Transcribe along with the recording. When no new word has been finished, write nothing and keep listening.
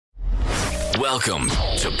Welcome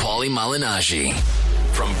to Paulie Malignaggi.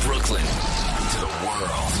 From Brooklyn to the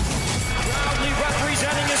world. Proudly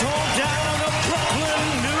representing his hometown of Brooklyn,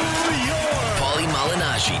 New York. Paulie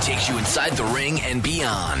Malignaggi takes you inside the ring and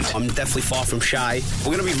beyond. I'm definitely far from shy.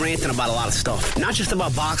 We're going to be ranting about a lot of stuff. Not just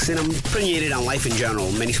about boxing. I'm opinionated on life in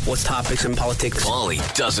general. Many sports topics and politics.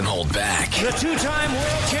 Paulie doesn't hold back. The two-time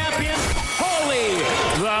world champion, Paulie,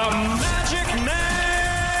 the Magic Man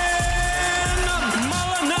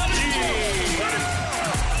Malignaggi.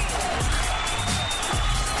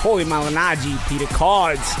 Paulie Malignaggi, Peter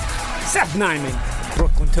Cards, Seth Nyman,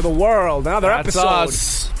 Brooklyn to the world. Another That's episode.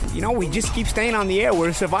 us. You know, we just keep staying on the air.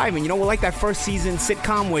 We're surviving. You know, we're like that first season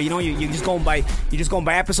sitcom where you just going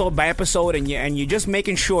by episode, and you're just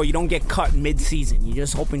making sure you don't get cut mid-season. You're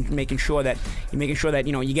just making sure that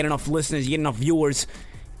you know you get enough listeners, you get enough viewers.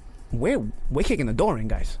 We're kicking the door in,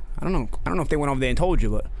 guys. I don't know if they went over there and told you,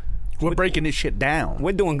 but We're breaking this shit down.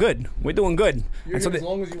 we're doing good. We're doing good. You're And so here as they-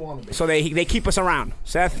 long as you want to be. So they keep us around.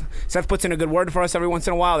 Seth puts in a good word for us every once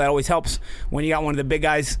in a while. That always helps when you got one of the big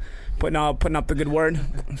guys putting up the good word.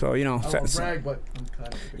 So you know, I don't brag, but I'm kind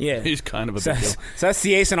of a big yeah, He's kind of a big deal. So that's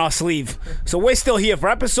the ace in our sleeve. So we're still here for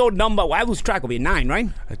episode number. Well, I lose track. Will be 9, right?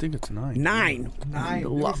 I think it's 9. 9. 9. It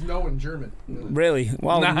means no in German. Really?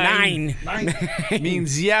 Well, 9. 9.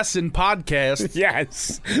 Means yes in podcast.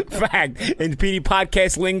 Yes. Fact. In PD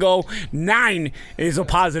podcast lingo, 9 is a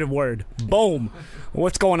positive word. Boom.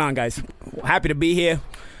 What's going on, guys? Happy to be here.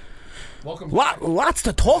 Welcome back. Lots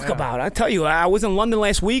to talk about. I tell you, I was in London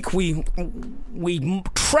last week. We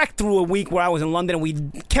trekked through a week where I was in London, and we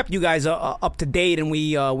kept you guys up to date, and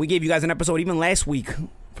we gave you guys an episode even last week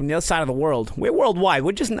from the other side of the world. We're worldwide.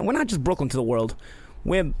 We're not just Brooklyn to the world.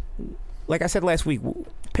 We're, like I said last week,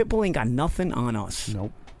 Pitbull ain't got nothing on us.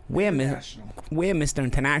 Nope. We're International. Mr.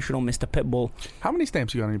 International, Mr. Pitbull. How many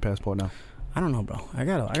stamps you got on your passport now? I don't know, bro. I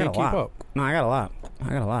got a Can't keep lot. up. No, I got a lot.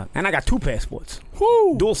 And I got 2 passports.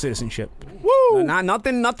 Woo! Dual citizenship. Woo!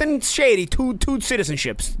 Nothing shady. Two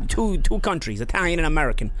citizenships. Two countries, Italian and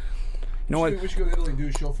American. You know what? We should go to Italy and do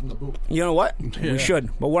a show from the boot. You know what? Yeah. We should,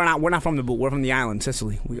 but we're not from the boot. We're from the island,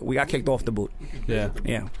 Sicily. We got kicked off the boot. Yeah.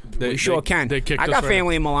 Yeah, They- we sure they- can. they kicked I us got right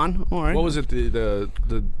family in Milan. All right. What was it? The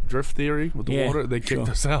drift theory with the Yeah, water? They kicked sure.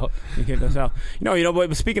 us out. They kicked us out. You know.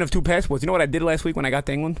 But speaking of 2 passports, you know what I did last week when I got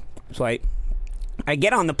to England? So I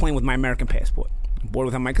get on the plane with my American passport. I'm bored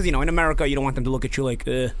with because in America you don't want them to look at you like,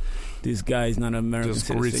 this guy's not an American Just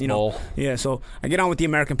citizen. greaseball. Yeah. So I get on with the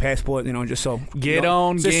American passport. Just so Get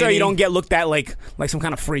on, just so Guinea. you don't get looked at like some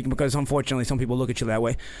kind of freak, because unfortunately some people look at you that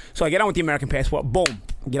way. So I get on with the American passport. Boom.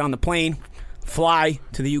 Get on the plane, fly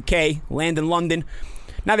to the UK, land in London.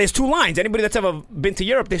 Now there's 2 lines. Anybody that's ever been to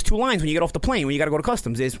Europe, there's 2 lines when you get off the plane when you got to go to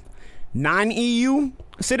customs. There's non-EU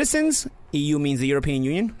citizens. EU means the European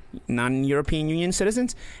Union. Non-European Union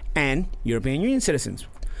citizens and European Union citizens.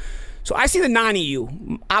 So I see the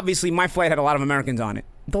non-EU. Obviously, my flight had a lot of Americans on it.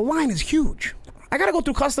 The line is huge. I got to go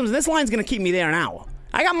through customs, and this line's going to keep me there an hour.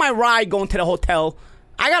 I got my ride going to the hotel.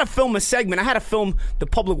 I got to film a segment. I had to film the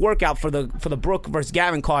public workout for the Brooke versus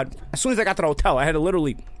Gavin card. As soon as I got to the hotel, I had to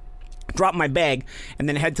literally drop my bag and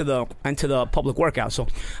then head to the public workout. So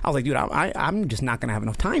I was like, dude, I'm just not going to have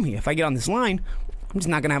enough time here. If I get on this line, I'm just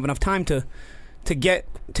not going to have enough time to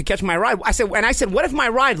catch my ride. I said, what if my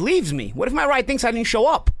ride leaves me? What if my ride thinks I didn't show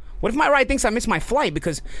up? What if my ride thinks I missed my flight?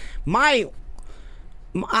 Because I'm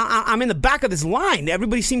in the back of this line.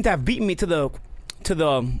 Everybody seemed to have beaten me to the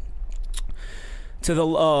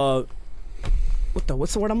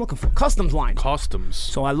what's the word I'm looking for? Customs line. Customs.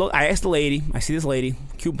 So I asked the lady. I see this lady,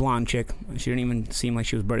 cute blonde chick. She didn't even seem like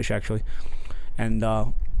she was British, actually. And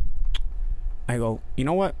I go, you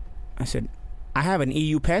know what? I said, I have an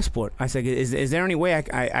EU passport. I said, is there any way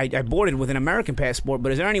I boarded with an American passport,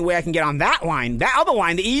 but is there any way I can get on that line? That other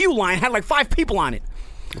line, the EU line, had like 5 people on it.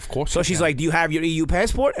 Of course. So she's like, do you have your EU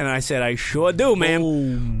passport? And I said, I sure do,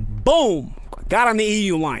 man. Boom. Got on the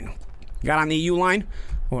EU line. I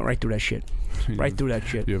went right through that shit. Right through that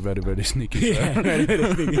shit. You're very, very sneaky. Yeah, and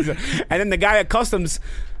then the guy at customs,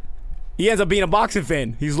 he ends up being a boxing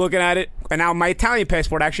fan. He's looking at it, and now my Italian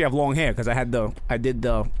passport actually have long hair because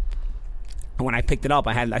when I picked it up,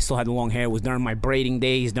 I still had the long hair. It was during my braiding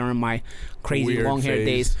days, during my crazy Weird long hair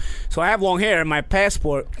phase. days. So I have long hair in my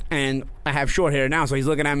passport, and I have short hair now. So he's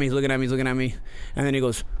looking at me, and then he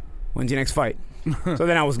goes, "When's your next fight?" So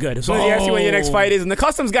then I was good. As soon as he asks you when your next fight is, and the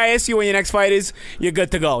customs guy asks you when your next fight is, you're good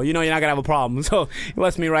to go. You know you're not going to have a problem. So he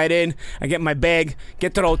lets me right in. I get my bag,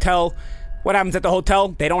 get to the hotel. What happens at the hotel?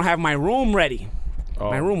 They don't have my room ready.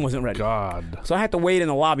 My room wasn't ready. God. So I had to wait in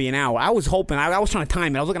the lobby an hour. I was hoping, I was trying to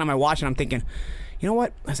time it. I was looking at my watch and I'm thinking, you know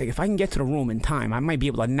what? I was like, if I can get to the room in time, I might be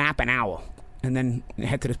able to nap an hour. and then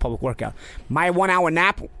head to this public workout. My 1 hour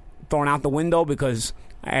nap thrown out the window because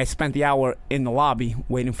I spent the hour in the lobby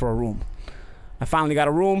waiting for a room. I finally got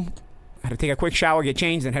a room. I had to take a quick shower, get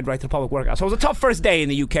changed, and head right to the public workout. So it was a tough first day in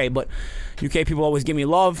the UK, but UK people always give me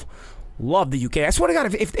love. Love the UK. I swear to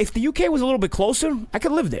God, if the UK was a little bit closer, I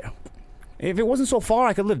could live there. If it wasn't so far,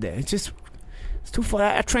 I could live there. It's too far.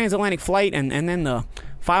 That transatlantic flight and then the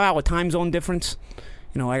 5-hour time zone difference.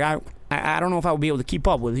 Like I don't know if I would be able to keep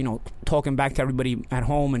up with, talking back to everybody at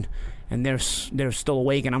home and they're still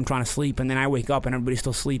awake and I'm trying to sleep, and then I wake up and everybody's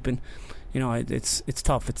still sleeping. It's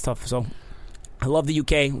tough. It's tough. So I love the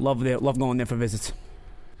UK. Love going there for visits.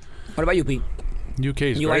 What about you, Pete?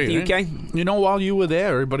 UK's you great. You like the UK? While you were there,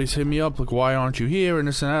 everybody's hit me up like, "Why aren't you here?" and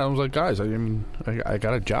this and that. I was like, "Guys, I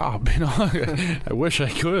got a job. I wish I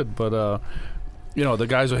could, but the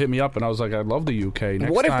guys will hit me up, and I was like, I love the UK.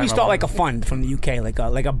 What if we start like a fund from the UK,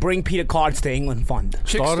 like a Bring Peter Cards to England fund?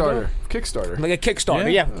 Kickstarter. Like a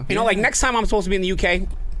Kickstarter, yeah. Like next time I'm supposed to be in the UK,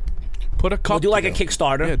 put a cup. We'll do like together. a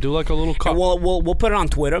Kickstarter. Yeah, do like a little cup. And we'll put it on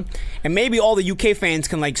Twitter, and maybe all the UK fans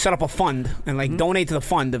can like set up a fund and like donate to the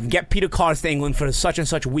fund of Get Peter Cards to England for such and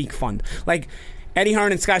such week fund. Like Eddie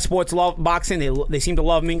Hearn and Sky Sports love boxing. They seem to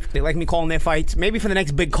love me. They like me calling their fights. Maybe for the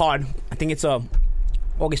next big card, I think it's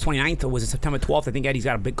August 29th, or was it September 12th? I think Eddie's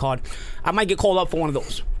got a big card. I might get called up for one of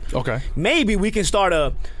those. Okay. Maybe we can start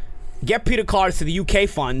a Get Peter Cards to the UK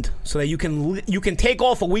fund so that you can take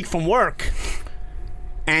off a week from work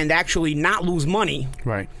and actually not lose money.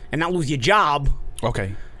 Right. And not lose your job.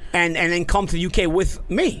 Okay. And then come to the UK with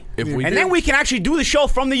me. Then we can actually do the show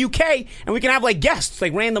from the UK, and we can have like guests,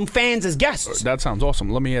 like random fans as guests. That sounds awesome.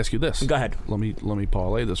 Let me ask you this. Go ahead. Let me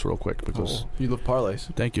parlay this real quick because you love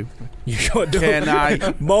parlays. Thank you. You sure do. Can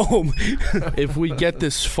I boom? If we get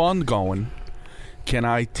this fund going, can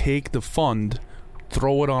I take the fund,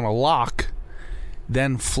 throw it on a lock,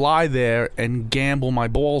 then fly there and gamble my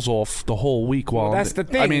balls off the whole week while that's the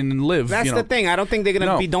thing. I mean, live. That's the thing. I don't think they're going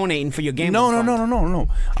to be donating for your gambling fund. No.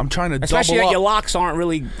 I'm trying to especially double that up. your locks aren't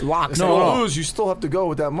really locks. If you lose, you still have to go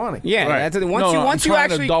with that money. Yeah, right. That's the thing.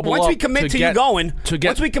 Once we commit to you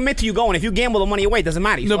going, if you gamble the money away, it doesn't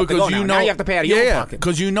matter. No, because now you have to pay out of your own pocket.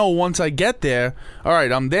 Because once I get there, all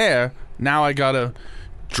right, I'm there. Now I gotta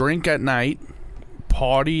drink at night,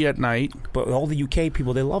 party at night. But all the UK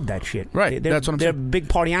people, they love that shit. Right, that's what I'm saying. They're big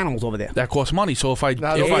party animals over there. That costs money. So if I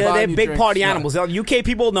they're big party animals. UK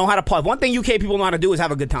people know how to party. One thing UK people know how to do is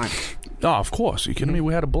have a good time. Oh, of course. You kidding me?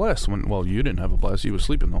 We had a blast. You didn't have a blast. You were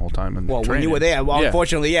sleeping the whole time. When you were there. Well,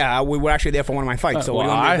 unfortunately, we were actually there for one of my fights. So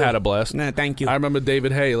I had a blast. Nah, thank you. I remember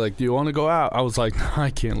David, hey, like, do you want to go out? I was like, no,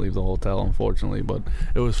 I can't leave the hotel, unfortunately. But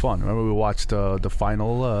it was fun. Remember we watched the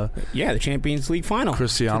final. The Champions League final.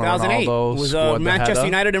 Cristiano 2008. Ronaldo. It was Manchester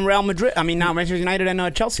United and Real Madrid. I mean, now Manchester United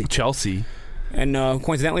and Chelsea. And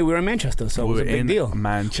coincidentally, we were in Manchester, so it was a big deal.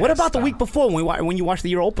 Manchester. What about the week before when you watched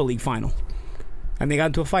the Europa League final? And they got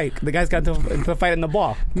into a fight. The guys got into a fight in the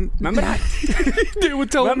bar. Remember that? They were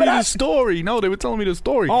telling me the story. No, they were telling me the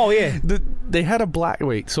story. Oh, yeah. They had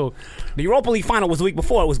a so the Europa League final was the week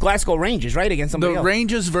before. It was Glasgow Rangers, right, against somebody else. The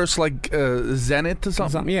Rangers versus like Zenit or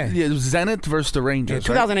something. Yeah, it was Zenit versus the Rangers.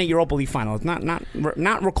 2008 Europa League final. It's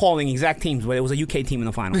not recalling exact teams, but it was a UK team in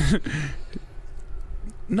the final.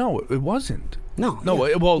 No, it wasn't. No.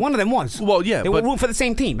 Well, one of them was. Well, yeah, they were rooting for the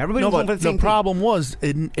same team. Everybody was rooting for the same team. The problem was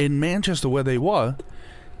in Manchester where they were,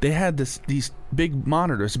 they had these big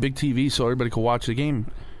monitors, big TV, so everybody could watch the game.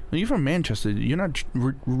 When you're from Manchester, you're not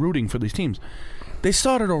rooting for these teams. They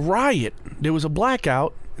started a riot. There was a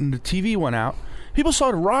blackout, and the TV went out. People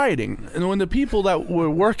started rioting, and when the people that were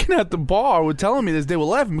working at the bar were telling me this, they were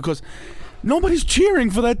laughing because nobody's cheering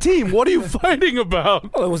for that team. What are you fighting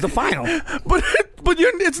about? Well, it was the final. But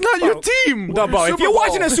it's not your team. If you're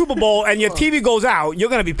watching a Super Bowl and your TV goes out, you're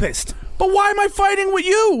gonna be pissed. But why am I fighting with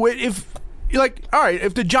you? If all right,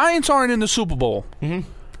 if the Giants aren't in the Super Bowl,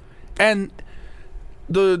 and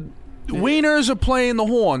the Wieners are playing the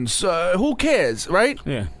horns, who cares, right?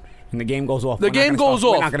 Yeah. And the game goes off. The game goes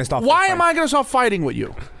off. We're not gonna stop. Why am I gonna start fighting with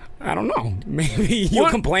you? I don't know. Maybe you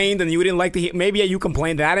complained and you didn't like to hear. Maybe you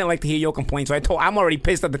complained and I didn't like to hear your complaint. So I'm already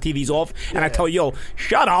pissed that the TV's off, and I tell you,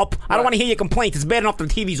 shut up. I don't want to hear your complaints. It's bad enough the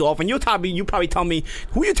TV's off, and you probably tell me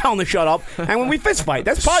who you telling to shut up. And when we fist fight,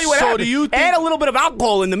 that's probably what happened. Do you add a little bit of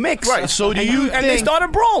alcohol in the mix, right? So do you? And they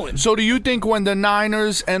started brawling. So do you think when the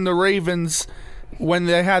Niners and the Ravens when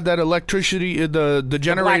they had that electricity, the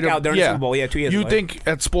generator, blackout during the Super Bowl, 2 years ago. You think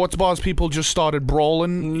at sports bars people just started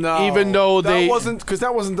brawling? No, even though that wasn't because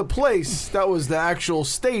that wasn't the place. That was the actual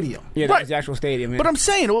stadium. Yeah, that was the actual stadium. Yeah. But I'm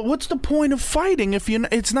saying, what's the point of fighting if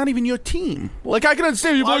it's not even your team? Like I can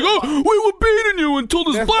understand you like, oh, we were beating you until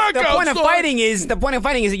this blackout. The point of started. fighting is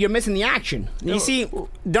that you're missing the action. You see,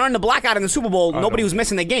 during the blackout in the Super Bowl, nobody was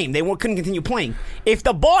missing the game. They couldn't continue playing. If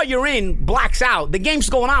the bar you're in blacks out, the game's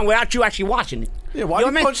going on without you actually watching it. Yeah, why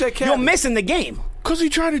did you punch that cat? You're missing the game. Because he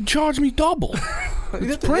tried to charge me double.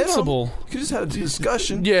 It's principle. You just had a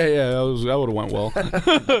discussion. Yeah, that would have went well.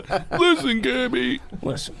 Listen, Gabby.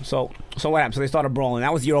 Listen, so what happened? So they started brawling.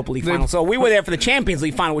 That was the Europa League final. So we were there for the Champions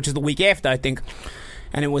League final, which is the week after, I think.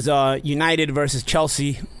 And it was United versus Chelsea.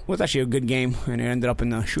 It was actually a good game, and it ended up in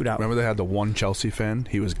the shootout. Remember they had the one Chelsea fan?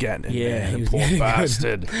 He was getting it. Yeah, man. he was Poor getting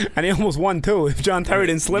bastard. And he almost won, too. If John Terry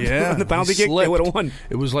didn't slip on the penalty kick, they would have won.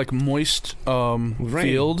 It was like moist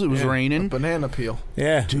field. It was raining. Banana peel.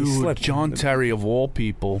 Yeah, Dude, John Terry, of all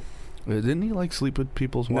people. Didn't he like sleep with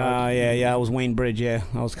people's wives? Nah, yeah. It was Wayne Bridge, yeah.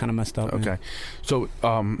 I was kind of messed up. Okay. Man. So,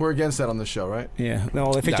 we're against that on the show, right? Yeah.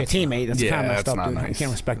 No, if it's your teammate, that's kind of messed up, dude. Nice. You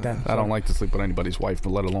can't respect that. I don't like to sleep with anybody's wife, but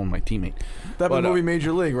let alone my teammate. That movie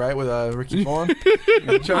Major League, right? With Ricky Vaughn?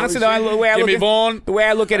 Honestly, the way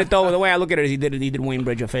I look at it is he did Wayne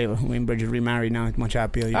Bridge a favor. Wayne Bridge is remarried now. He's much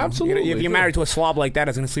happier. You know? Absolutely. If you're married to a slob like that,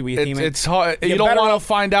 it's going to sleep with your teammate. It's hard. You don't want to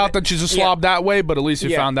find out that she's a slob that way, but at least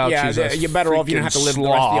you found out she's a you're better off. You don't have to live the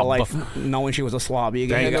rest of your slob. life knowing she was a slob.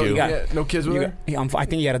 Thank you. No kids with her? I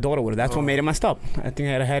think he had a daughter with her. That's what made it messed up. I think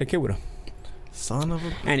I had a kid with her. Son of a...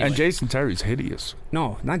 Anyway. And Jason Terry's hideous.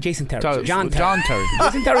 No, not Jason Terry. John Terry.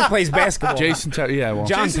 Jason Terry plays basketball. Jason Terry, yeah. Well.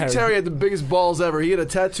 Jason Terry had the biggest balls ever. He had a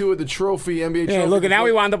tattoo with the trophy, NBA trophy. Yeah, look, now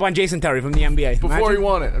we wound up on Jason Terry from the NBA. Before he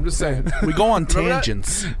won it. I'm just saying. We go on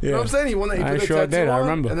tangents. You know what I'm saying? He won that. He put a tattoo on, I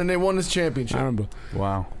remember. And then they won this championship. I remember.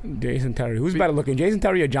 Wow. Jason Terry. Who's better looking, Jason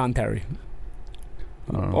Terry or John Terry?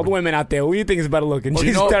 All the women out there, who do you think is better looking?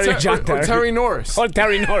 Jason Terry or John Terry? Or Terry Norris. Oh,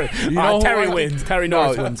 Terry Norris. Terry wins. Terry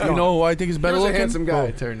Norris wins. You know who I think is better looking? He's a handsome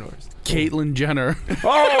guy, Terry Norris. Caitlyn Jenner.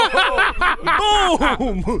 Oh!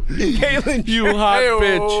 Boom! Caitlyn, you hot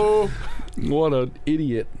bitch. What an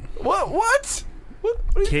idiot. What?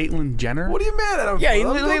 Caitlyn Jenner? What are you mad at him? Yeah, do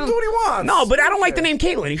what he wants. No, but I don't like the name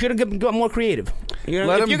Caitlyn. You should have got more creative.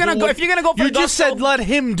 If you're gonna go for you just said let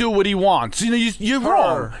him do what he wants. You know, you're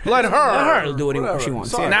wrong. Let her do what she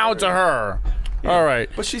wants. Sorry. Now it's a her. Yeah. All right,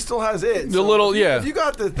 but she still has it. The little, If you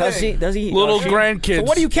got the thing, does he? Little grandkids. So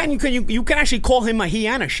what do you can actually call him a he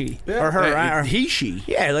and a she or her or he she?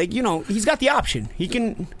 Yeah, like he's got the option. He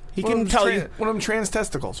can tell you one of them trans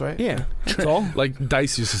testicles, right? Yeah, that's all. Like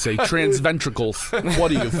Dice used to say, trans ventricles. What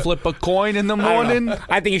do you flip a coin in the morning?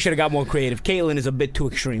 I think you should have got more creative. Caitlyn is a bit too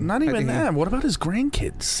extreme. Not even that. What about his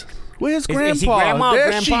grandkids? Where's Grandpa? Is he grandma there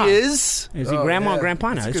grandpa? She is. Is he grandma or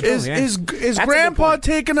grandpa now? Is Grandpa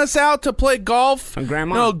taking us out to play golf? And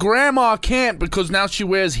Grandma? No, Grandma can't because now she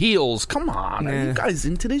wears heels. Come on, are you guys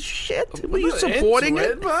into this shit? Were you supporting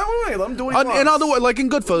it? Let him do what he wants. In other words, like in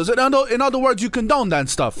Goodfellas, in other words, you condone that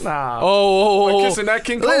stuff. Nah. Oh, kissing Nat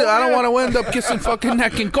King Cole. I don't want to end up kissing fucking Nat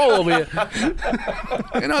King Cole over here.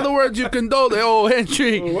 In other words, you condone it. Oh,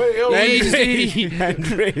 Henry.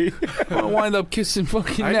 Henry. I don't wind up kissing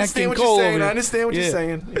fucking Nat King Cole. I understand what you're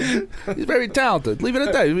saying. He's very talented. Leave it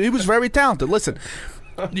at that. He was very talented. Listen,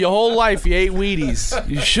 your whole life you ate Wheaties.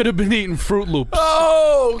 You should have been eating Fruit Loops.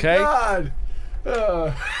 Oh, okay?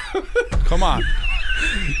 God. Come on.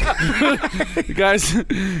 guy was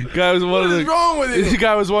one of the. What is wrong with you? This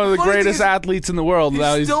guy was one of the greatest athletes in the world.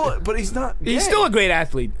 But he's not. Gay. He's still a great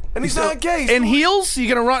athlete. And he's not gay. In heels?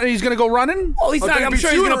 He's gonna go running? Oh, he's not. I'm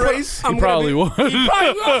sure he's gonna race. He probably would.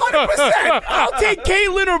 100%. I'll take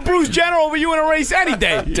Caitlyn or Bruce Jenner over you in a race any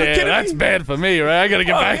day. Damn, that's bad for me, right? I gotta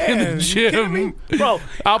get back in the gym, bro.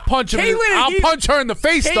 I'll punch him. I'll punch her in the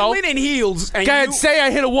face, though. Caitlyn in heels. Go ahead, say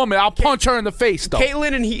I hit a woman. I'll punch her in the face, though.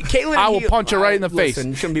 I will punch her right in the face.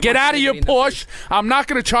 Get out of your Porsche. I'm not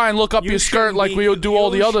gonna try and look up your skirt like we do all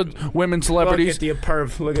the other women celebrities. Look at the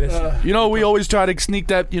perv. Look at this. You know, we always try to sneak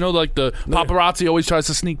that. You know, like the paparazzi always tries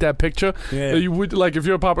to sneak that picture. Yeah. You would like if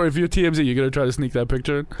you're TMZ, you're gonna try to sneak that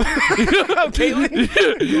picture.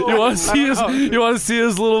 Caitlyn, you want to see his? You want to see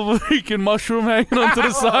his little freaking mushroom hanging onto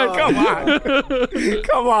the side?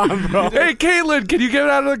 Come on, bro. Hey, Caitlyn, can you get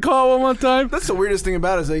out of the car one more time? That's the weirdest thing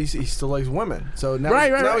about it is that he still likes women. So now,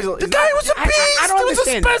 right. Now he's the guy was a beast. I don't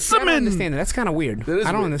understand. He was a specimen. I don't understand that. That's kind of weird.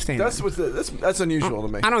 I don't understand. That's unusual to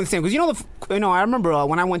me. I don't understand because I remember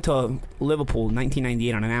when I went to Liverpool in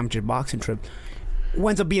 1998 on an amateur boxing trip. Who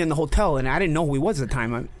ends up being in the hotel, and I didn't know who he was at the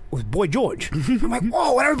time. was Boy George. I'm like,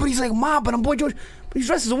 oh, and everybody's like, Ma, but I'm Boy George. But he's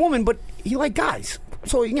dressed as a woman, but he like guys.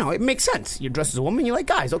 So, it makes sense. You're dressed as a woman, you like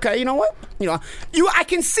guys. Okay, you know what? I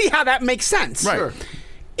can see how that makes sense. Right. Sure.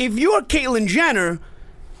 If you're Caitlyn Jenner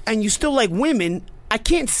and you still like women, I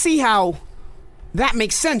can't see how that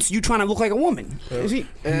makes sense. You trying to look like a woman. Is he?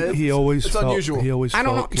 He always it's felt, unusual. He always I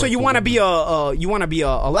don't know. felt So like you want to be a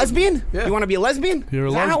lesbian? Yeah. You want to be a lesbian? You're a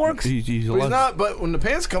Is that how it works? He's a But he's lesbian. not. But when the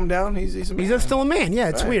pants come down, he's a man. He's still a man. Yeah,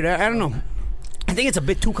 it's Right. weird. I don't know. I think it's a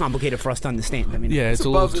bit too complicated for us to understand. I mean, Yeah, it's a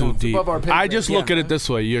little above- too it's deep. above our pay I grade. just look at it this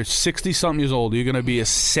way: you're 60-something years old. You're gonna be a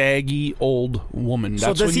saggy old woman. So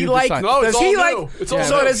That's does when he you like? decide. No, it's does he all like? new. It's all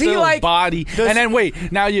so new. does he Still like? body? does- And then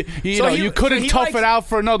wait, now you So know he- you couldn't so he tough likes- it out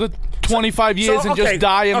for another 25 years and just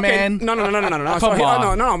die a man. No. So Come he,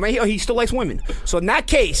 on. no. Man, he still likes women. So in that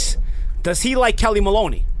case, does he like Kelly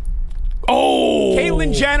Maloney? Oh,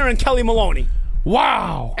 Caitlyn Jenner and Kelly Maloney,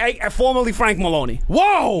 wow, formerly Frank Maloney.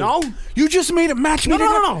 whoa! No? You just made it matchmaking.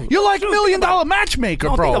 No. You're like Dude, $1 million think about it. matchmaker,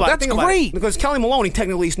 No, bro. think about it, That's think about it. great. Because Kelly Maloney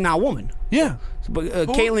technically is now a woman. Yeah. But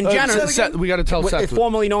Caitlyn Jenner, We got to tell Seth.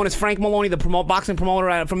 formerly known as Frank Maloney, the boxing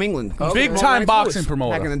promoter from England. Big time boxing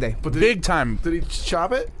promoter. Back in the day. But Big time. Did he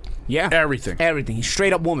chop it? Yeah. Everything. He's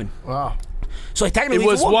straight up woman. Wow. So technically It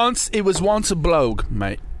was he's a woman. once a bloke,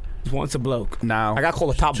 mate. Once a bloke. Now I got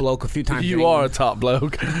called a top bloke a few times. you are a top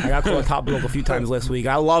bloke. I got called a top bloke a few times last week.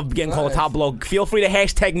 I love getting called a top bloke. Feel free to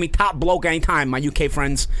hashtag me top bloke anytime, my UK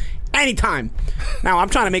friends. Anytime. Now I'm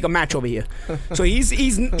trying to make a match over here. So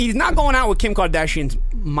he's not going out with Kim Kardashian's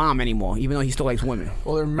mom anymore, even though he still likes women.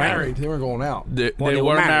 Well, they're married. They weren't going out. They Well, they were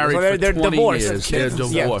were married. married So they're for 20 divorced. years. Kids They're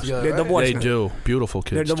and divorced. stuff. They're Right? divorced. They now. do. Beautiful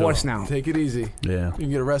kids. They're divorced too. now. Take it easy. Yeah. You can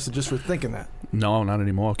get arrested just for thinking that. No, not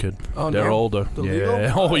anymore, kid. Oh, They're no? older. The Yeah.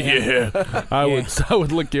 legal? Oh yeah. I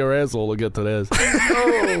would lick your asshole to get to this.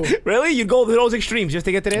 Oh. Really? You'd go to those extremes just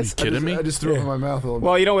to get to this? Kidding me? I just threw it in my mouth a little bit.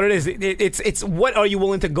 Well, you know what it is. It's what are you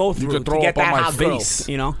willing to go through could to throw get up on that my hot face.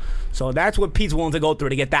 girl? You know, so that's what Pete's willing to go through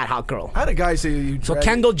to get that hot girl. I had a guy say you. So drag-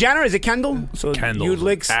 Kendall Jenner, is it Kendall? So Kendall's you'd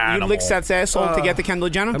lick animal. Seth's asshole to get to Kendall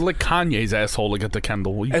Jenner, I'd lick Kanye's asshole to get to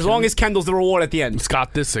Kendall. as long as Kendall's the reward at the end.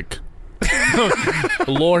 Scott Disick.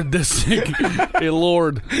 Lord Disick. Hey,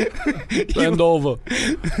 Lord. Bend over.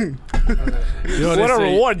 You know What they a say-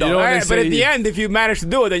 reward, though. you know what they But at say? the end, if you manage to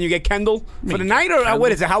do it, then you get Kendall for the night, or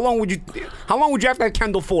what is it? How long would you have to have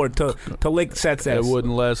Kendall for to lick Seth's ass? It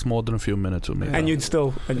wouldn't last more than a few minutes with me. And you'd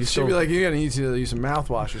still. She'd be like, you're gonna need to use some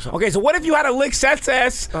mouthwash or something. Okay, so what if you had to lick Seth's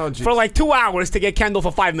ass Oh, geez. for like 2 hours to get Kendall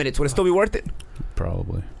for 5 minutes? Would it still be worth it?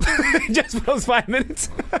 Probably. Just for those 5 minutes?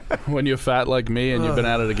 When you're fat like me and you've been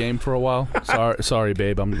out of the game for a while. Sorry,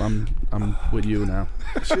 babe. I'm with you now.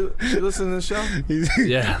 She listen to the show?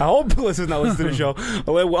 Yeah. I hope Alyssa's not listening to the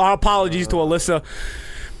show. Our apologies to Alyssa,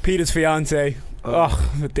 Peter's fiance.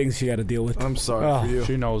 The things she got to deal with. I'm sorry Oh. for you.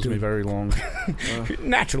 She knows me very long.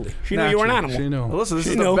 Naturally. She knew you were an animal. She knew. Listen, this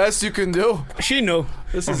She is knew. the best you can do. She knew.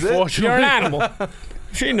 This is it. Unfortunately. You're an animal.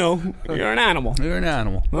 She knew. You're an animal. You're an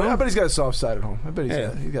animal. Well, I bet he's got a soft side at home. I bet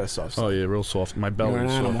Yeah. he's got a soft side. Oh, yeah, real soft. My You're belly an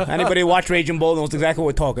is animal. soft. Anybody watch Raging Bull knows exactly what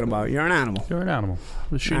we're talking about. You're an animal. You're an animal.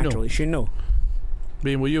 She Naturally. knew. She knew.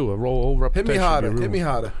 Being with you, a whole Hit reputation. me harder. of your Hit me room.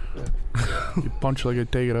 harder. You punch like a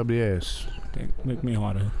take it up the ass. Make me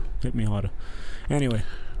harder. Hit me harder. Anyway.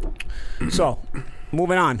 So,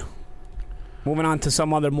 moving on. Moving on to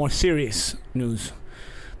some other more serious news.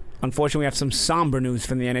 Unfortunately, we have some somber news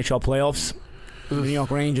from the NHL playoffs. The New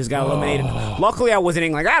York Rangers got eliminated. Luckily, I was in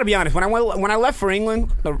England. I gotta be honest. When I left for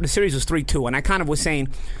England, the series was 3-2, and I kind of was saying,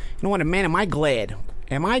 you know what, man, am I glad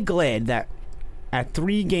that at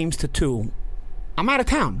 3-2, I'm out of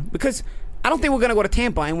town, because I don't think we're gonna go to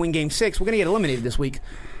Tampa and win Game 6. We're gonna get eliminated this week,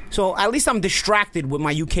 so at least I'm distracted with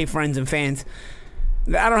my UK friends and fans.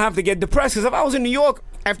 I don't have to get depressed, because if I was in New York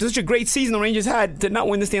after such a great season the Rangers had to not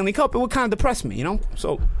win the Stanley Cup, it would kind of depress me, you know.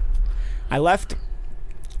 So I left.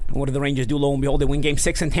 What did the Rangers do? Lo and behold, they win Game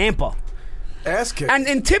 6 in Tampa. Ass kick. And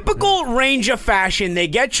in typical Ranger fashion, they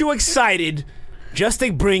get you excited just to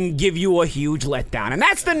give you a huge letdown. And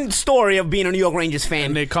that's the story of being a New York Rangers fan.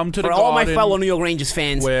 And they come to the for all my Garden, fellow New York Rangers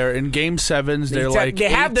fans. Where in Game 7s, they're like they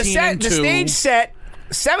have the 18-2. stage set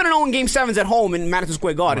 7-0 in Game 7s at home in Madison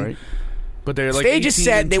Square Garden. Right. But they're like Stage is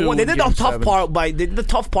set. They won. They did the Game tough 7. part by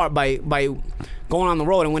by going on the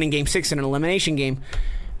road and winning Game 6 in an elimination game.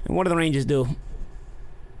 And what do the Rangers do?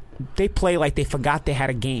 They play like they forgot they had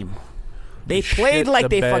a game. They played Shit like the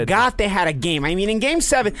they bed. forgot they had a game. I mean, in Game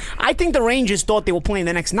 7, I think the Rangers thought they were playing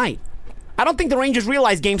the next night. I don't think the Rangers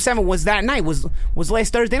realized Game 7 was that night, was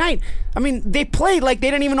last Thursday night. I mean, they played like they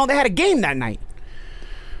didn't even know they had a game that night.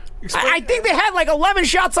 I think they had like 11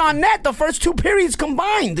 shots on net the first 2 periods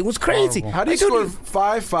combined. It was crazy. How do you score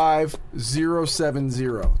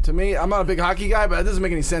 5-5-0-7-0? To me, I'm not a big hockey guy, but that doesn't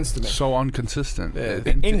make any sense to me. So inconsistent.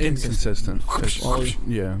 Inconsistent.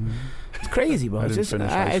 Yeah. It's crazy, bro. It's just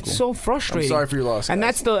it's so frustrating. I'm sorry for your loss, guys. And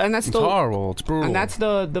that's It's horrible. It's brutal. And that's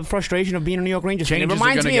the frustration of being a New York Rangers fan. It Changes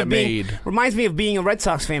reminds are me gonna of reminds me of being a Red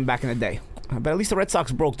Sox fan back in the day. But at least the Red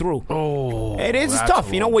Sox broke through. Oh, it is that's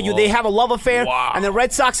tough, where they have a love affair, Wow. and the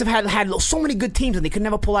Red Sox have had so many good teams, and they could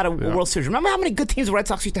never pull out a World Series. Remember how many good teams the Red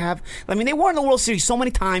Sox used to have? I mean, they were in the World Series so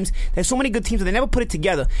many times. There's so many good teams, and they never put it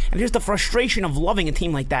together. And just the frustration of loving a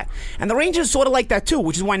team like that. And the Rangers sort of like that too,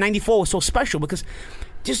 which is why '94 was so special, because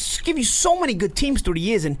just give you so many good teams through the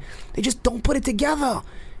years, and they just don't put it together.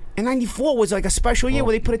 And '94 was like a special year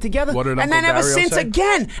where they put it together. What did and Uncle then ever Dario since say?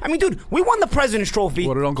 again. I mean, dude, we won the President's Trophy.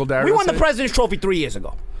 What did Uncle Dario We won say? the President's Trophy 3 years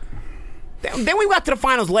ago. Then we got to the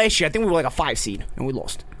finals last year. I think we were like a 5 seed, and we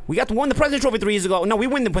lost. We won the President's Trophy 3 years ago. No, we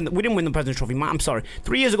didn't win the President's Trophy. I'm sorry.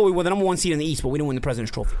 3 years ago, we were the number 1 seed in the East, but we didn't win the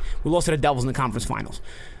President's Trophy. We lost to the Devils in the conference finals.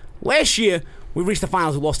 Last year, we reached the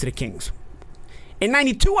finals. We lost to the Kings. In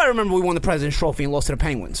 '92, I remember we won the President's Trophy and lost to the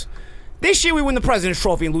Penguins. This year, we win the President's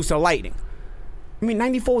Trophy and lose to the Lightning. I mean,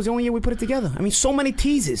 '94 was the only year we put it together. I mean, so many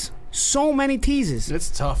teases. So many teases.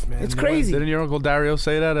 It's tough, man. It's crazy. Didn't your Uncle Dario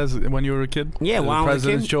say that when you were a kid? Yeah, when I was a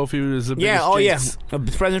President's kid. Trophy was the biggest jinx. The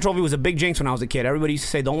President's Trophy was a big jinx when I was a kid. Everybody used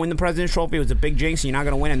to say, don't win the President's Trophy. It was a big jinx, and you're not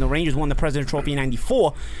going to win. And the Rangers won the President's Trophy in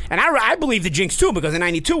 '94. And I believe the jinx, too, because in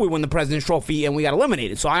 '92 we won the President's Trophy and we got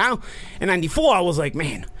eliminated. So in '94, I was like,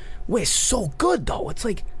 man, we're so good, though. It's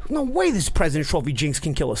like, no way this President's Trophy jinx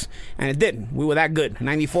can kill us. And it didn't. We were that good. In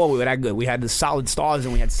 '94, we were that good. We had the solid stars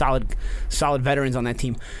and we had solid veterans on that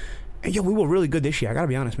team. And we were really good this year. I got to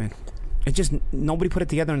be honest, man. It's just nobody put it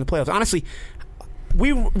together in the playoffs. Honestly,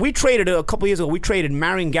 we traded a couple years ago. We traded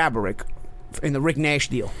Marian Gaborik in the Rick Nash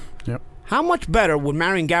deal. Yep. How much better would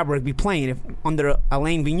Marian Gaborik be playing if under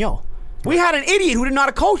Alain Vigneault? We had an idiot who didn't know how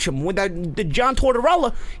to coach him with the John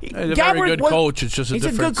Tortorella. He's a very good coach. It's just a different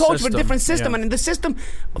system. He's a good coach with a different system. Yeah. And the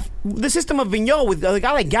system of Vigneault with a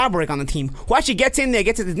guy like Gaborik on the team who actually gets in there,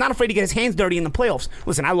 is not afraid to get his hands dirty in the playoffs.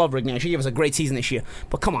 Listen, I love Rick Nash. He gave us a great season this year.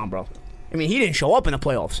 But come on, bro. I mean, he didn't show up in the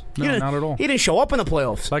playoffs. No, not at all. He didn't show up in the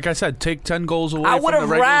playoffs. Like I said, take 10 goals away I from would the have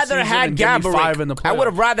regular rather season had and give me 5 in the Gaborik. playoffs. I would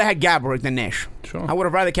have rather had Gaborik than Nash. Sure. I would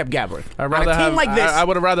have rather kept Gaborik. I'd rather on a team like this. I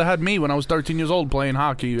would have rather had me when I was 13 years old playing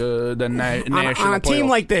hocky than Nash on a team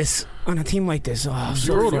like this. On a team like this. Oh,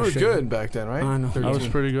 so You were frustrating. good back then, right? I know. I was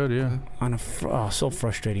pretty good, yeah. So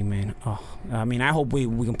frustrating, man. I mean, I hope we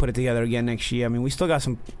can put it together again next year. I mean, we still got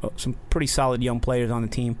some pretty solid young players on the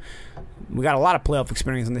team. We got a lot of playoff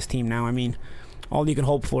experience on this team now. I mean, all you can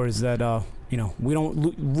hope for is that we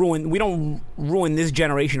don't ruin this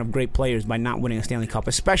generation of great players by not winning a Stanley Cup,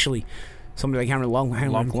 especially somebody like Henrik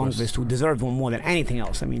Lundqvist, who deserved one more than anything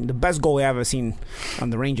else. I mean, the best goalie I've ever seen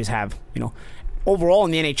the Rangers have. Overall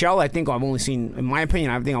in the NHL, I think I've only seen, in my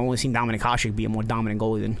opinion, Dominik Hasek be a more dominant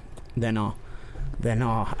goalie than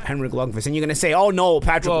Henrik Lundqvist. And you're going to say, oh no,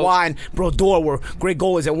 Patrick Waugh and Brodeur were great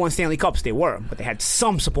goalies that won Stanley Cups. They were, but they had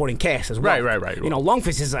some supporting cast as well. Right.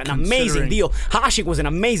 Lundqvist is an amazing deal. Hasek was an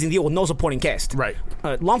amazing deal with no supporting cast. Right.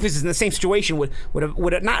 Lundqvist is in the same situation with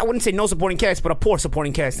I wouldn't say no supporting cast, but a poor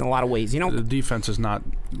supporting cast in a lot of ways. The defense is not.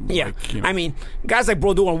 I mean, guys like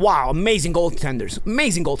Brodeur and Waugh, amazing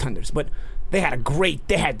goaltenders, but.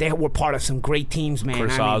 They were part of some great teams, man.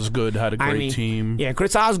 Chris Osgood had a great team. Yeah,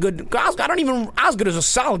 Chris Osgood. Osgood is a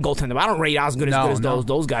solid goaltender, but I don't rate Osgood as good as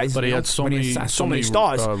those guys. But he had so many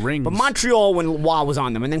stars. Rings. But Montreal when Waugh was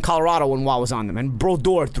on them, and then Colorado when Waugh was on them, and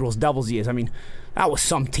Brodeur through those Devils years. I mean, that was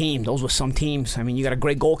some team. Those were some teams. I mean, you got a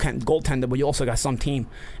great goaltender, but you also got some team.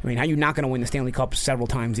 I mean, how you not going to win the Stanley Cup several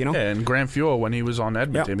times, Yeah, and Grant Fuhr, when he was on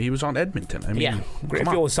Edmonton, he was on Edmonton. I mean, Grant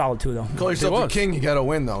Fuhr was solid too, though. Call yourself the king, you got to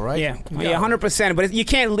win, though, right? Yeah, 100%. But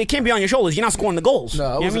it can't be on your shoulders. You're not scoring the goals.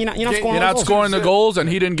 No, you're not You're not scoring the goals, and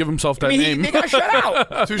he didn't give himself that name. They got shut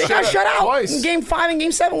out. They got shut out twice. in Game 5 and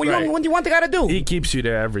Game 7. What do you want the guy to do? He keeps you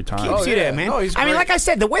there every time. Keeps you there, man. No, he's I mean, great. like I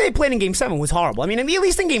said, the way they played in Game 7 was horrible. I mean, at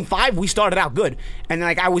least in Game 5, we started out good. And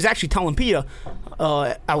like I was actually telling Peter,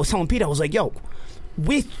 I was like, yo,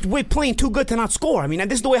 we're playing too good to not score. I mean,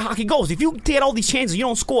 this is the way hockey goes. If you get all these chances, you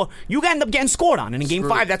don't score, you end up getting scored on. And in Game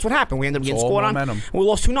 5, that's what happened. We ended up getting scored on, and we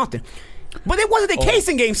lost 2-0. But it wasn't the case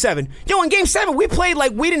in Game 7. In Game 7, we played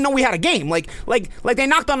like we didn't know we had a game. Like they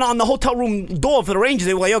knocked on the hotel room door for the Rangers.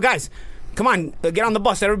 They were like, yo, guys, come on, get on the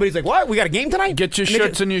bus. Everybody's like, what? We got a game tonight? Get your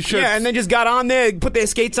shirts and your shirts. Yeah, and then just got on there, put their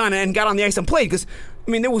skates on, and got on the ice and played. Because,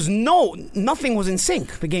 I mean, there was nothing was in sync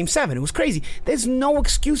for Game 7. It was crazy. There's no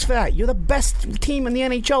excuse for that. You're the best team in the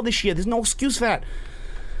NHL this year. There's no excuse for that.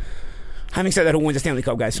 Having said that, who wins the Stanley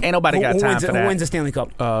Cup, guys? Ain't nobody got time for that. Who wins the Stanley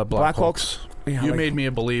Cup? Blackhawks. Yeah, you made me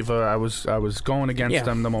a believer. I was going against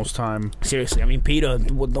them the most time. Seriously, I mean, Peter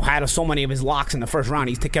had so many of his locks in the first round.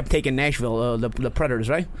 He kept taking Nashville, the Predators,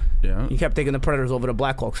 right? Yeah. He kept taking the Predators over the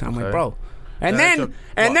Blackhawks. I'm like, bro. And That's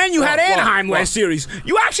then you had Anaheim last series.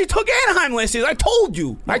 You actually took Anaheim last series. I told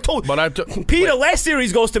you. Peter, last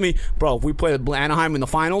series goes to me, bro, if we play Anaheim in the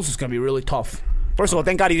finals, it's going to be really tough. First of all,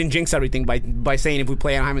 thank God he didn't jinx everything by saying if we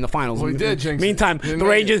play Anaheim in the finals. Well, he did jinx Meantime, the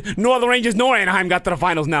Rangers nor Anaheim got to the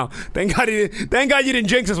finals now. Thank God you didn't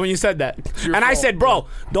jinx us when you said that. And I said, bro,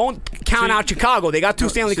 don't count out Chicago. They got 2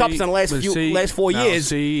 Stanley Cups in the last 4 years.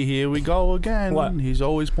 See, here we go again. What? He's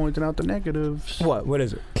always pointing out the negatives. What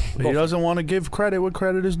is it? He doesn't want to give credit what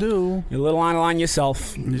credit is due. You're a little out of line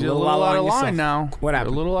yourself. He's a little out of line now. What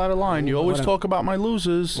happened? A little out of line. You always talk about my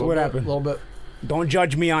losers. What happened? A little bit. Don't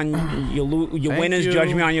judge me on your winners.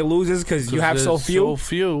 Judge me on your losers because you have so few. So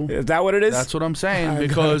few. Is that what it is? That's what I'm saying.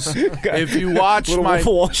 Because if you watch my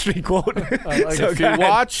Wall Street quote, if you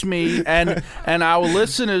watch me and our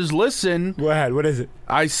listeners listen, go ahead. What is it?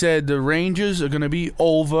 I said the Rangers are going to be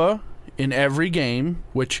over in every game,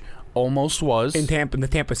 which almost was in the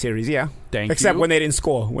Tampa series. Yeah, except when they didn't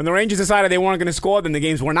score. When the Rangers decided they weren't going to score, then the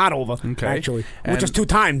games were not over. Okay, actually, which is 2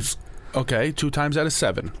 times. Okay, 2 times out of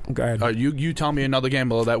 7. Go ahead. You tell me another game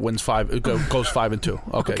below that wins 5. It goes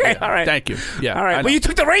 5-2. Okay, yeah. All right. Thank you. Yeah, all right. But you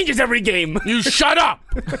took the Rangers every game. You shut up.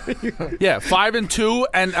 Yeah, 5-2,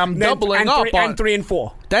 and I'm doubling up on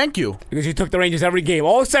 3-4. Thank you, because you took the Rangers every game.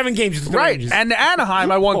 All 7 games you took the Rangers. And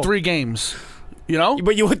Anaheim, I won 3 games. You know,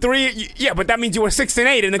 but you were 3. Yeah, but that means you were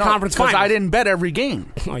 6-8 in the conference finals. Because I didn't bet every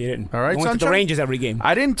game. No, you didn't. All right, you went to the Rangers every game.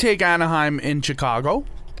 I didn't take Anaheim in Chicago.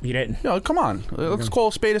 You didn't. No, come on. Let's call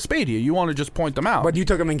a spade here. You want to just point them out. But you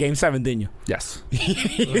took them in Game 7, didn't you? Yes.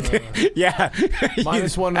 Yeah.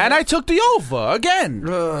 -1. And I took the over again.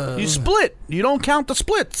 You split. You don't count the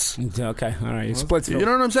splits. Okay. All right. Splitsville. You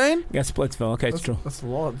know what I'm saying? Yeah, Splitsville. Okay, it's true. That's a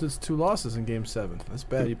lot. There's 2 losses in Game 7. That's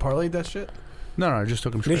bad. You parlayed that shit? No, I just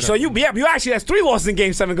took him straight So up. you actually has 3 losses in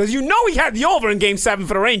Game 7 because you know he had the over in Game 7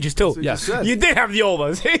 for the Rangers too. Yes. You did have the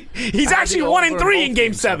overs. He's actually 1-3 in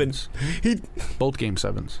Game 7. Both Game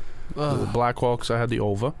 7s. The Blackhawks, I had the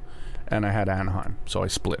over, and I had Anaheim, so I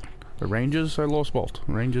split. The Rangers, I lost both.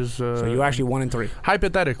 Rangers. So you actually 1-3.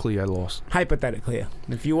 Hypothetically, I lost. Hypothetically, yeah.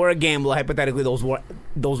 If you were a gambler, hypothetically, those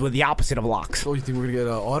were the opposite of locks. Oh, you think we're gonna get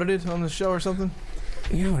audited on the show or something?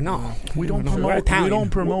 No. We don't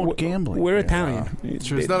promote gambling. We're Italian. It's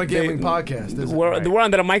true. It's not a gambling podcast, is it? We're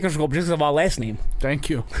under the microscope just because of our last name. Thank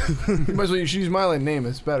you. You might as well use my name.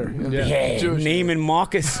 It's better. Yeah. Neiman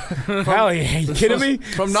Marcus. Hell yeah. You kidding me?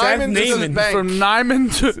 From Neiman to the bank. From Neiman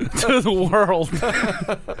to the world.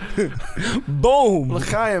 Boom.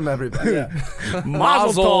 L'chaim, everybody. Yeah.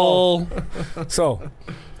 Mazel tov. So,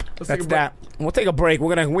 that's that. We'll take a break.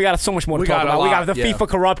 We got so much more to talk about. We got the FIFA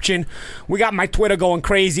corruption. We got my Twitter going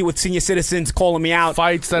crazy with senior citizens calling me out.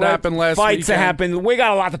 Fights that happened last week. Fights that happened. We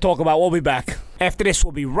got a lot to talk about. We'll be back. After this,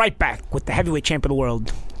 we'll be right back with the heavyweight champ of the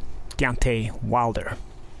world, Deontay Wilder.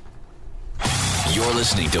 You're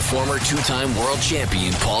listening to former 2-time world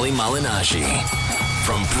champion Paulie Malignaggi.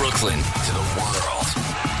 From Brooklyn to the world.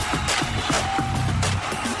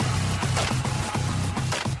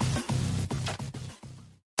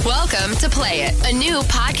 Welcome to Play It, a new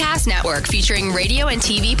podcast network featuring radio and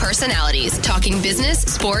TV personalities talking business,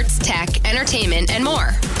 sports, tech, entertainment, and more.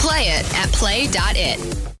 Play it at play.it.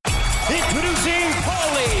 Introducing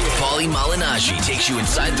Paulie Malignaggi takes you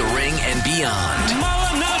inside the ring and beyond.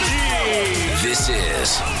 Malignaggi. This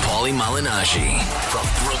is Paulie Malignaggi from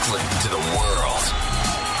Brooklyn to the world.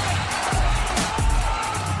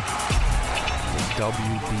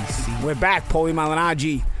 WBC. We're back, Paulie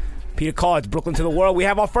Malignaggi. Peter Cards, Brooklyn to the world. We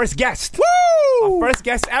have our first guest. Woo! Our first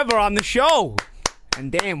guest ever on the show.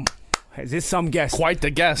 And damn, is this some guest? Quite the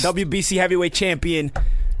guest. WBC heavyweight champion,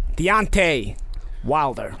 Deontay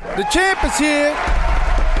Wilder. The champ is here.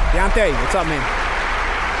 Deontay, what's up, man?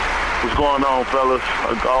 What's going on, fellas?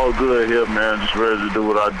 All good here, man. Just ready to do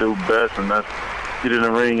what I do best, and that's get in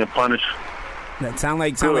the ring and punish. That sound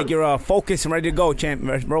like you're focused and ready to go, champ.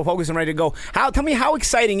 Bro, focused and ready to go. Tell me, how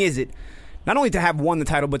exciting is it? Not only to have won the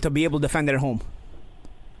title, but to be able to defend it at home.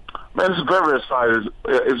 Man, it's very exciting.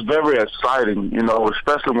 It's very exciting, you know,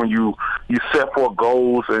 especially when you set for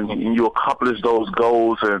goals and you accomplish those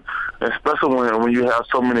goals, and especially when you have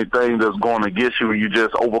so many things that's going against you, and you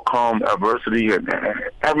just overcome adversity and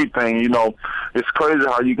everything. You know, it's crazy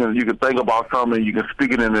how you can think about something, you can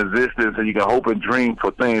speak it in existence, and you can hope and dream for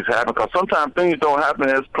things to happen. Because sometimes things don't happen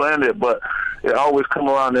as planned, but it always come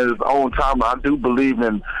around at its own time. I do believe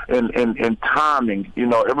in timing. You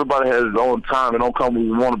know, everybody has his own time. It don't come when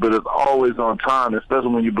you want it, but it's always on time, especially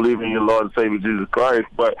when you believe in your Lord and Savior Jesus Christ.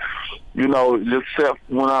 But you know, except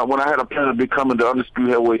when I had a plan of becoming the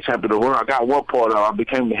undisputed heavyweight champion of the world, I got one part out. I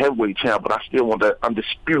became the heavyweight champ, but I still want that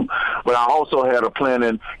undisputed. But I also had a plan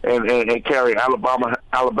and carry Alabama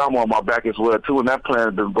on my back as well too, and that plan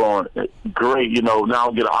has been going great. You know, now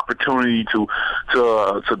I get an opportunity to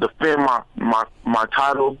defend my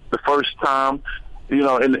title the first time. You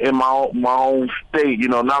know, in my own state, you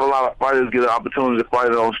know, not a lot of fighters get an opportunity to fight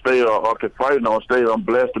it on state or can fight it on state. I'm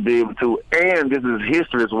blessed to be able to, and this is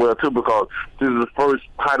history as well too, because this is the first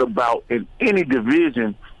title bout in any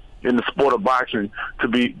division in the sport of boxing to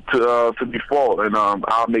be fought, and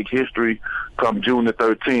I'll make history come June the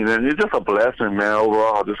 13th, and it's just a blessing, man.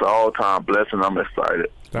 Overall, just an all-time blessing. I'm excited.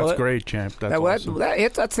 That's great, champ. That's awesome.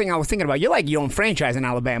 That's the thing I was thinking about. You're like your own franchise in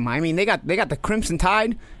Alabama. I mean, they got the Crimson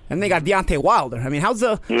Tide, and they got Deontay Wilder. I mean, how's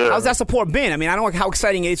that support been? I mean, I don't know how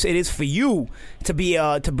exciting it is for you to be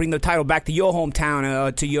to bring the title back to your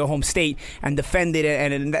hometown, to your home state, and defend it,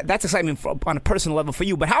 and that's excitement on a personal level for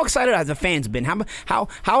you. But how excited has the fans been? How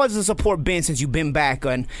has the support been since you've been back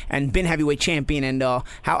and been heavyweight champion? And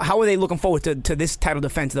how are they looking forward to this title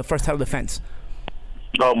defense, the first title defense?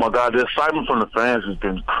 Oh my God, the excitement from the fans has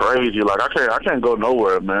been crazy. Like I can't go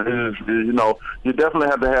nowhere, man. It is, you know, you definitely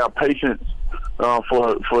have to have patience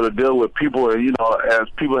for to deal with people, and you know, as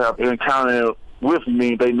people have encountered with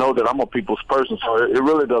me, they know that I'm a people's person, so it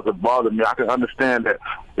really doesn't bother me. I can understand that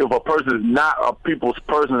if a person is not a people's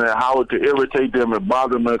person, and how it could irritate them and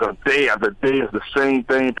bother them, because day after day is the same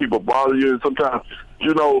thing. People bother you, and sometimes,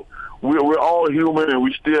 you know, we're all human, and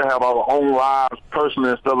we still have our own lives, personally,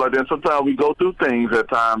 and stuff like that. And sometimes we go through things at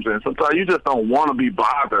times, and sometimes you just don't want to be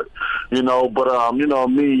bothered, you know. But you know,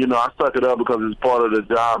 me, you know, I suck it up because it's part of the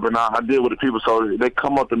job, and I deal with the people. So they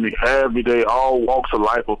come up to me every day, all walks of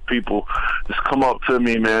life of people, just come up to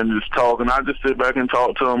me, man, just talk, and I just sit back and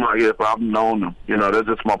talk to them like if I've known them. You know, that's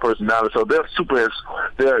just my personality. So they're super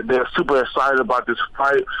excited about this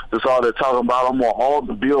fight. That's all they're talking about. I'm on all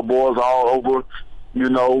the billboards all over. You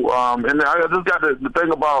know, and I just got the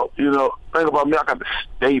thing about me, I got the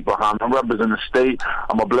state behind me. I'm representing the state.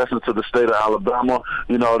 I'm a blessing to the state of Alabama.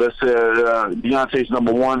 You know, they said Deontay's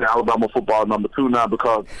number one, Alabama football number two now,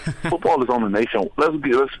 because football is on the nation. Let's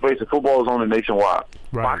face it, football is on the nationwide.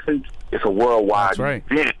 Right. Boxing, it's a worldwide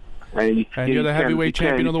event. And you're the heavyweight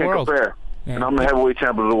champion of the world. Yeah. And I'm the heavyweight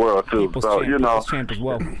champion of the world too. People's so champ, you know, champ as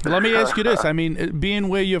well. Let me ask you this: I mean, being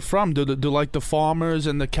where you're from, do like the farmers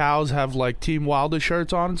and the cows have like Team Wilder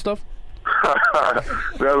shirts on and stuff? That's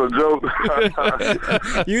a joke.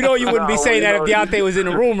 You know, you wouldn't be saying that if Deontay was in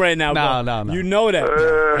the room right now. No. You know that.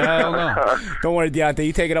 Hell no. Don't worry, Deontay.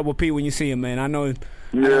 You take it up with Pete when you see him, man. I know. Yeah,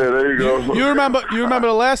 there you go. You remember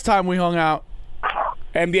the last time we hung out?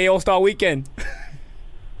 NBA All-Star Weekend.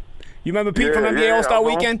 You remember Pete from NBA All-Star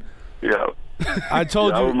Weekend? Yeah. I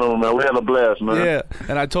told you. I remember, man. We had a blast, man. Yeah,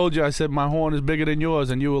 and I told you, I said, my horn is bigger than yours,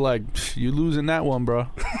 and you were like, you losing that one, bro.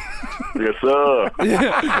 Yes, sir.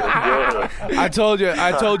 Yes, sir. I told you,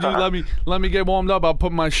 let me get warmed up. I'll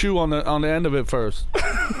put my shoe on the end of it first.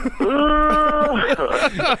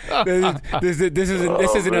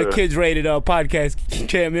 This isn't a kids-rated podcast,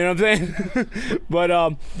 champ. You know what I'm saying?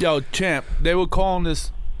 But yo, champ, they were calling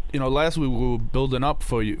this. You know, last week we were building up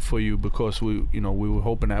for you because we were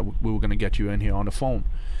hoping that we were going to get you in here on the phone,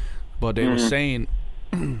 but they were saying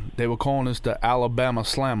they were calling us the Alabama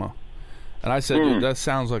Slammer, and I said, dude, that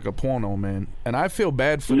sounds like a porno, man. And I feel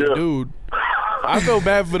bad for the dude. I feel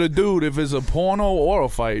bad for the dude if it's a porno or a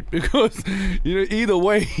fight, because either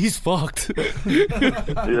way he's fucked. Yeah,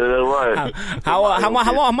 right.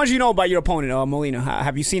 How much do you know about your opponent, Molina?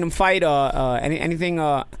 Have you seen him fight? Anything?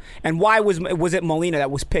 And why was it Molina that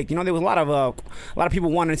was picked? You know, there was a lot of people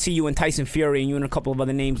wanting to see you and Tyson Fury and you and a couple of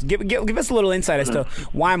other names. Give us a little insight as to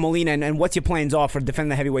why Molina and what your plans are for defending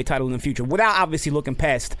the heavyweight title in the future, without obviously looking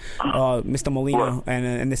past Mr. Molina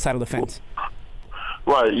and this title defense.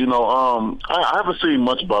 Right, you know, I haven't seen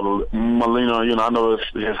much about Molina. You know, I know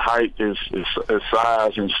his height, his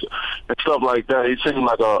size, and stuff like that. He seems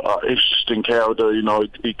like a interesting character. You know,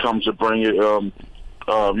 he comes to bring it. You know,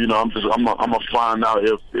 I'm gonna find out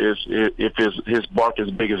if his bark is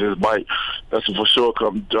big as his bite. That's for sure.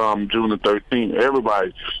 Come June the 13th,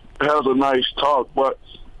 everybody has a nice talk, but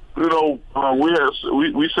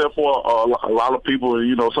we set for a lot of people.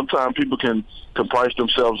 Sometimes people can price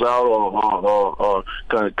themselves out or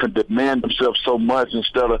can demand themselves so much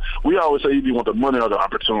instead of. We always say you want the money or the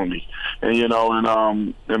opportunity, and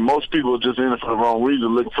most people are just in it for the wrong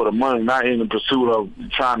reason, looking for the money, not in the pursuit of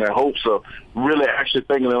trying their hopes of really actually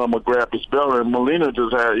thinking that I'm gonna grab this belt. And Molina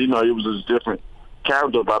just had, it was just different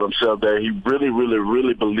character about himself that he really, really,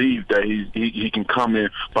 really believed that he can come in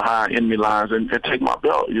behind enemy lines and take my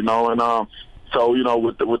belt, So,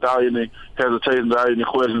 without any hesitation, without any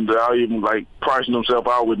questions, without even pricing himself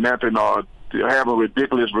out with nothing or having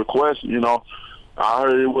ridiculous requests, I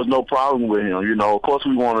heard it was no problem with him. Of course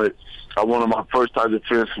I wanted my first title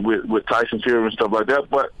defense with Tyson Fury and stuff like that,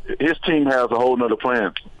 but his team has a whole nother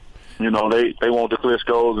plan. They want the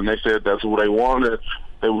Klitschko's, and they said that's what they wanted.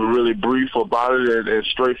 They were really brief about it and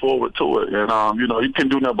straightforward to it. And, you can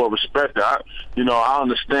do nothing but respect it. I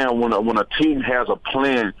understand when a team has a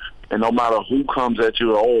plan, and no matter who comes at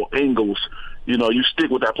you at all angles, you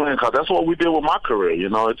stick with that plan, because that's what we did with my career.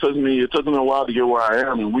 It took me a while to get where I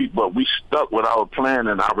am, but we stuck with our plan,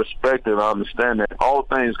 and I respect it. I understand that all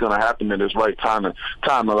things going to happen in this right time. And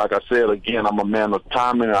like I said, again, I'm a man of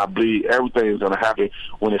timing, and I believe everything is going to happen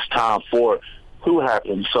when it's time for it to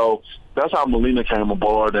happen. So that's how Molina came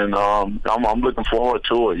aboard, and I'm looking forward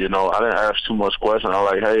to it. I didn't ask too much questions. I'm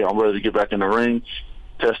like, hey, I'm ready to get back in the ring,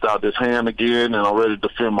 test out this hand again, and I'm ready to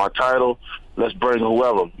defend my title. Let's bring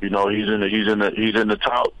whoever. He's in the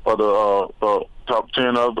top of the top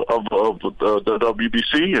 10 of the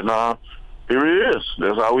WBC, and here he is.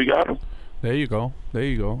 That's how we got him. There you go.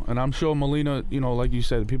 And I'm sure Molina, like you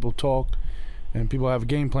said, people talk and people have a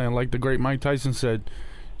game plan. Like the great Mike Tyson said,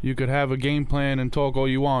 you could have a game plan and talk all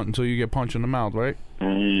you want until you get punched in the mouth, right?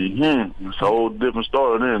 Mm-hmm. It's a whole different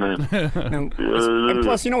story then. And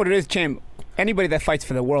plus, you know what it is, Champ? Anybody that fights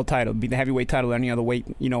for the world title, be the heavyweight title or any other weight,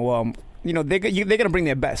 they're gonna bring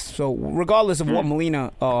their best. So regardless of what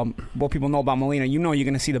Molina, what people know about Molina, you're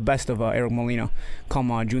gonna see the best of Eric Molina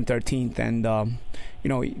come June 13th, and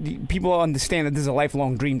people understand that this is a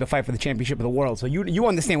lifelong dream to fight for the championship of the world. So you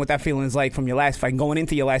understand what that feeling is like from your last fight, going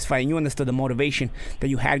into your last fight, and you understood the motivation that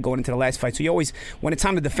you had going into the last fight. So you always, when it's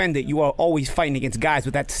time to defend it, you are always fighting against guys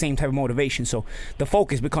with that same type of motivation. So the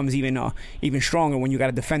focus becomes even stronger when you got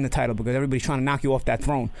to defend the title, because everybody's trying to knock you off that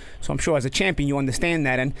throne. So I'm sure as a champion you understand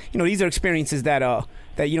that, and these are experiences that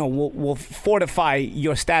will fortify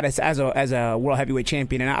your status as a world heavyweight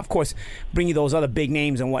champion, and of course bring you those other big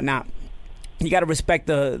names and whatnot. You got to respect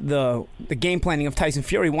the game planning of Tyson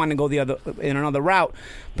Fury wanting to go in another route,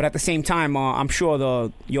 but at the same time, I'm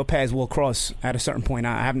sure your paths will cross at a certain point.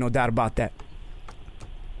 I have no doubt about that.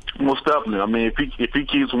 Most definitely. I mean, if he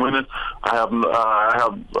keeps winning, I have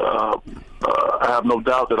no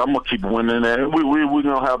doubt that I'm gonna keep winning, and we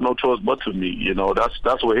don't have no choice but to meet.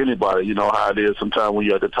 That's what anybody. How it is sometimes when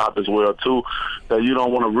you're at the top as well too, that you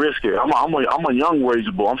don't want to risk it. I'm a young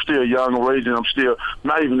raging bull. I'm still young and raging. I'm still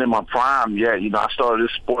not even in my prime yet. I started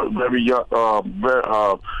this sport very young,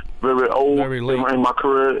 very old, very late in my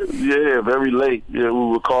career. Yeah, very late. Yeah,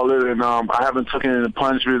 we would call it. And I haven't taken any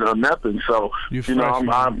punishment or nothing. So I'm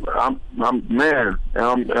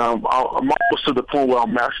almost to the point where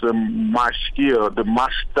I'm mastering my skill, my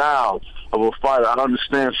style of a fighter. I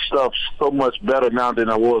understand stuff so much better now than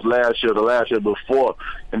I was last year, the last year before,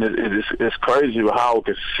 and it's crazy how I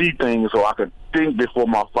can see things, or I can think before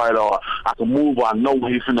my fight, or I can move. I know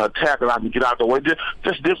when he's finna attack, and I can get out the way.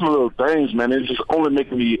 Just different little things, man. It's just only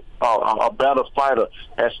making me a better fighter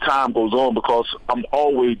as time goes on, because I'm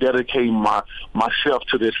always dedicating myself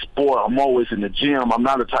to this sport. I'm always in the gym. I'm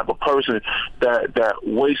not the type of person that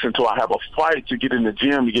waits until I have a fight to get in the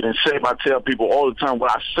gym, to get in shape. I tell people all the time,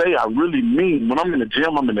 what I say, I really mean. When I'm in the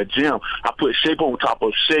gym, I'm in the gym. I put shape on top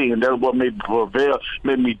of shape, and that's what made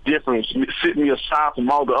me different. Sit me aside from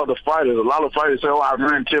all the other fighters. A lot of fighters say, "Oh, I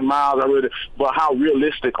ran 10 miles already," but how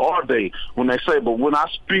realistic are they when they say? But when I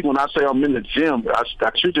speak, when I say I'm in the gym,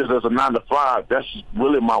 I treat this as a 9 to 5. That's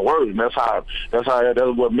really my word. And that's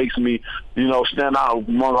what makes me, stand out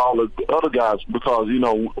among all the other guys, because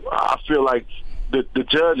I feel like the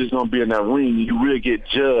judge is going to be in that ring. You really get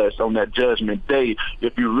judged on that judgment day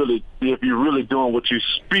if you're really doing what you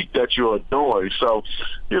speak that you're doing. So,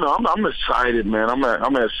 I'm excited, man.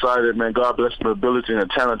 I'm excited, man. God bless the ability and the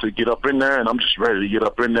talent to get up in there, and I'm just ready to get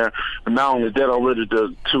up in there. And not only that, I'm ready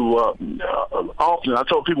to often. I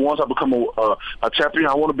told people once I become a champion,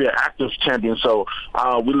 I want to be an active champion. So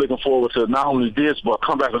we're looking forward to not only this, but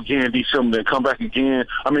come back again in December, then come back again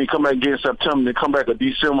in September, then come back in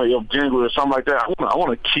December or January or something like that. I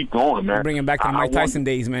want to keep going, man. Bring him back to the Mike Tyson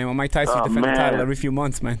days, man. When Mike Tyson defended the title every few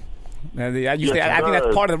months, man. I think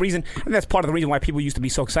that's part of the reason. I think that's part of the reason why people used to be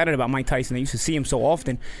so excited about Mike Tyson. They used to see him so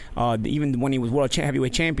often, even when he was world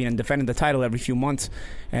heavyweight champion and defending the title every few months.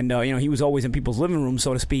 And he was always in people's living rooms,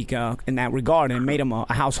 so to speak, in that regard, and it made him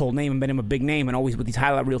a household name and made him a big name, and always with these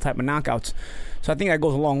highlight reel type of knockouts. So I think that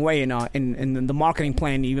goes a long way in the marketing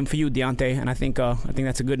plan, even for you, Deontay. And I think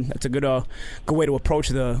that's a good way to approach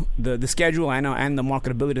the schedule and the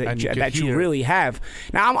marketability that you really have.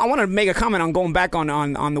 Now I want to make a comment on going back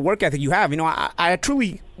on the work ethic you have. I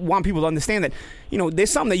truly want people to understand that there's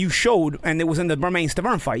something that you showed, and it was in the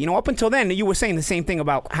Bermane-Stavern fight. Up until then, you were saying the same thing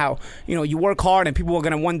about how you work hard and people are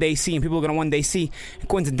going to one day see, and people are going to one day see. And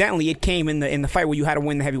coincidentally, it came in the fight where you had to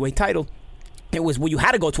win the heavyweight title. It was where you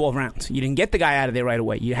had to go 12 rounds. You didn't get the guy out of there right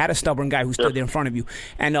away. You had a stubborn guy who stood there in front of you.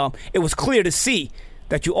 And it was clear to see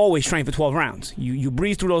that you always train for 12 rounds. You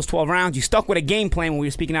breezed through those 12 rounds. You stuck with a game plan when we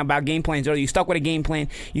were speaking about game plans earlier. You stuck with a game plan.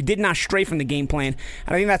 You did not stray from the game plan.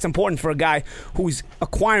 And I think that's important for a guy who's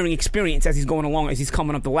acquiring experience as he's going along, as he's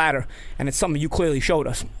coming up the ladder. And it's something you clearly showed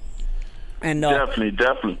us. And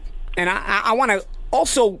Definitely. And I want to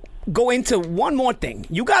also go into one more thing.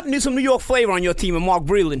 You got some New York flavor on your team and Mark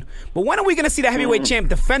Breland, but when are we going to see the heavyweight champ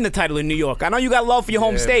defend the title in New York? I know you got love for your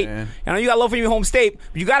home state. Man. I know you got love for your home state,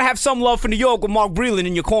 but you got to have some love for New York with Mark Breland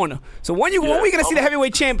in your corner. So when are we going to see the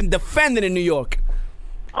heavyweight champ and defend it in New York?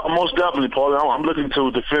 Most definitely, Paulie. I'm looking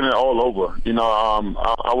to defend it all over.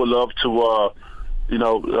 I would love to. We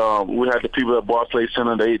had the people at Barclays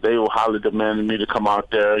Center. They were highly demanding me to come out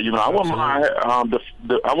there. I wouldn't mind.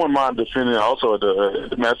 I wouldn't mind defending also at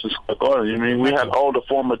the Madison Square Garden. We had all the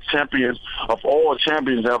former champions of all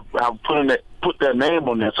champions have put their name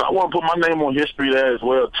on there. So I want to put my name on history there as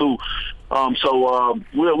well too.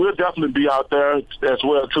 We'll definitely be out there as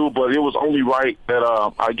well too. But it was only right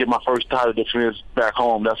that I get my first title defense back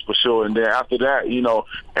home. That's for sure. And then after that,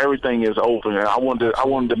 everything is open. And I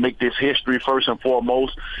wanted to make this history first and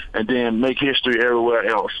foremost, and then make history everywhere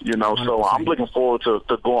else. So I'm looking forward to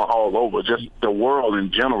going all over, just the world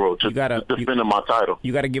in general, to defending my title.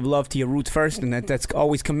 You got to give love to your roots first, and that's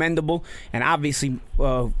always commendable. And obviously,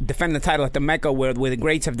 defending the title at the Mecca, where the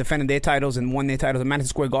greats have defended their titles and won their titles at Madison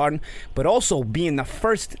Square Garden, but also being the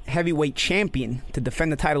first heavyweight champion to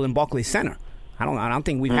defend the title in Barclays Center. I don't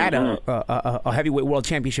think we've had a heavyweight world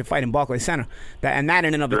championship fight in Barclays Center. That in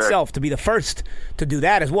and of itself, to be the first to do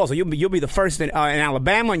that as well. So you'll be the first in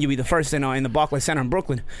Alabama, and you'll be the first in the Barclays Center in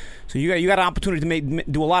Brooklyn. So you got an opportunity to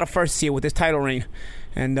do a lot of firsts here with this title reign,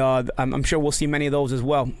 and I'm sure we'll see many of those as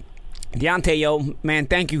well. Deontay, yo, man,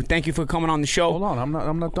 thank you for coming on the show. Hold on,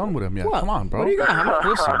 I'm not done with him yet. What? Come on, bro. What do you got?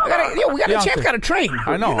 Listen, we got a champ. Got to train.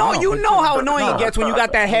 I know. You know how annoying it gets when you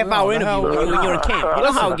got that half-hour interview when you're in camp. You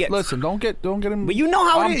know how it gets. Listen, don't get him. But you know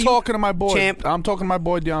how it is. I'm talking to my boy. Champ. I'm talking to my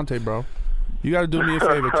boy Deontay, bro. You got to do me a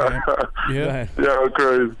favor, champ. Yeah. Yeah,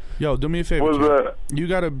 crazy. Yo, do me a favor. What's champ.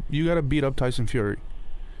 that? You gotta beat up Tyson Fury.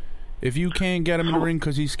 If you can't get him in the ring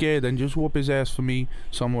because he's scared, then just whoop his ass for me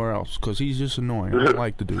somewhere else, because he's just annoying. I don't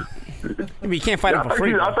like the dude. You can't fight him for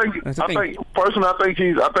free. I think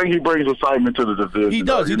he brings excitement to the division. He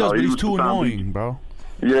does, but he's too annoying, bro.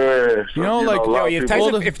 Yeah,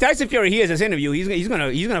 if Tyson Fury hears this interview, he's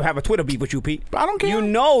gonna have a Twitter beef with you, Pete. I don't care.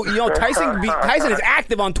 Tyson is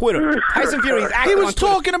active on Twitter. Tyson Fury is active. He was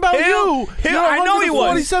talking about you. I know he was.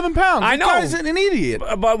 47 pounds. I know. The guy's an idiot.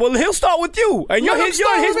 But he'll start with you, and you're his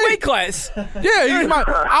weight class. Yeah,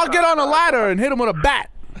 I'll get on a ladder and hit him with a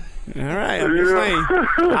bat. All right, I'm just saying.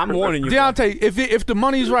 I'm warning you, Deontay. If the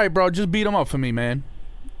money's right, bro, just beat him up for me, man.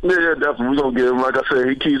 Yeah, definitely. We're gonna get him. Like I said,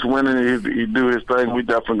 he keeps winning. He do his thing. We're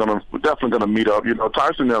definitely gonna meet up.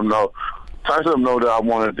 Tyson them know that I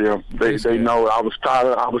wanted them. They know I was tired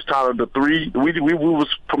of the three. We was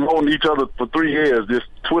promoting each other for 3 years. This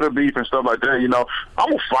Twitter beef and stuff like that.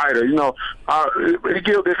 I'm a fighter.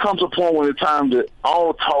 It comes a point when it's time that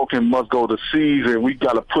all talking must go to seas, and we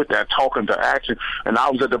got to put that talking to action. And I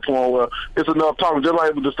was at the point where it's enough talking. Just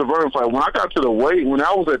like with the Stavern fight. When I got to when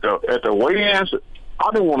I was at the weigh-ins, I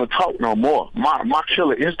didn't want to talk no more. My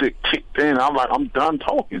killer instinct kicked in. I'm like, I'm done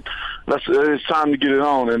talking. It's time to get it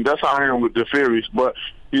on, and that's how I am with the Furies. But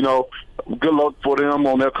good luck for them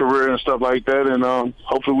on their career and stuff like that, and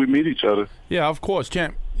hopefully we meet each other. Yeah, of course,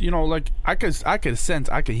 champ. I could sense,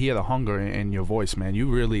 I could hear the hunger in your voice, man. You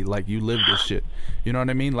really you live this shit. You know what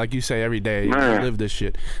I mean? Like you say every day, you live this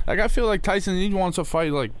shit. I feel like Tyson, he wants to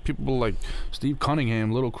fight people like Steve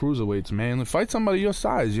Cunningham, little cruiserweights, man. Fight somebody your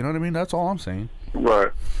size. You know what I mean? That's all I'm saying. Right.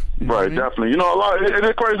 Right, definitely. A lot. And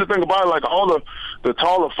the crazy thing about it, all the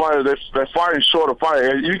taller fighters, they're fighting shorter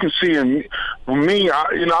fighters. You can see in me,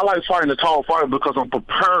 I like fighting the tall fighter because I'm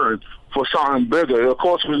preparing for something bigger. Of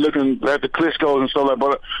course, we're looking at the Klitschko's and stuff like that,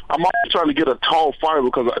 but I'm always trying to get a tall fighter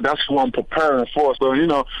because that's what I'm preparing for. So,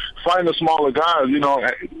 fighting the smaller guys,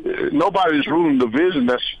 nobody's ruling the division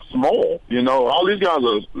that's small. All these guys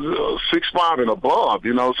are 6'5" and above,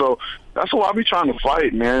 so that's what I be trying to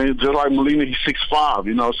fight, man. Just like Molina, he's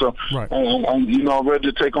 6'5", so right. I'm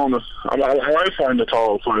ready to take on I like fighting the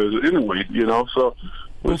tall fighters anyway, so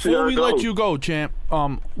we'll see how Before it we goes. let you go, champ,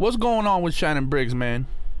 what's going on with Shannon Briggs, man?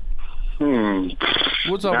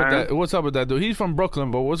 What's up with that? What's up with that dude? He's from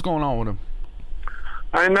Brooklyn, but what's going on with him?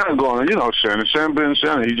 Ain't nothing going on. Shannon been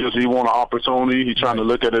Shannon. He want an opportunity. He trying to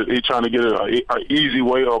look at it. He trying to get an easy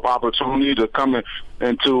way of opportunity to come in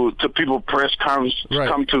and to people press conference,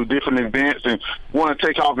 come to different events and want to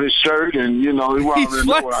take off his shirt and he's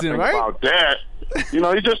flexing, right? About that.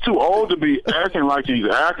 He's just too old to be acting like he's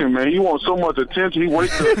acting, man. He wants so much attention. He like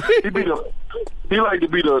to be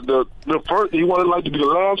the first. He wanted like to be the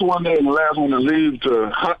last one there and the last one to leave to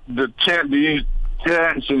hunt the champion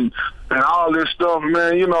chance and all this stuff,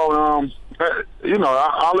 man. All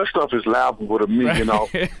this stuff is laughable to me.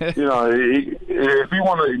 If you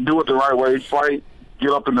want to do it the right way, fight, get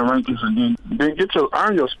up in the rankings, and then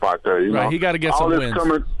earn your spot there. Right, he got to get some wins.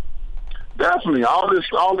 Definitely, all this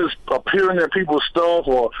appearing at people's stuff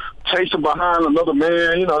or chasing behind another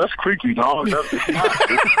man, that's creepy, dog.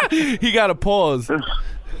 He got to pause. For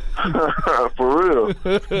real.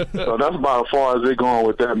 So that's about as far as they're going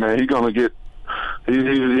with that, man. He's gonna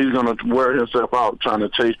wear himself out trying to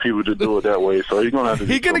chase people to do it that way. So he's gonna have to.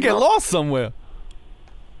 He's gonna get lost somewhere.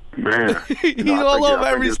 Man, he's all over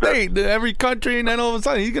every state, every country, and then all of a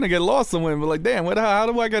sudden he's gonna get lost somewhere and be like, "Damn, how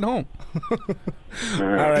do I get home?"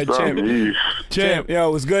 Man, all right, Champ. Yo,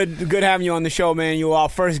 it was good having you on the show, man. You were our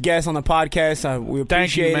first guest on the podcast. We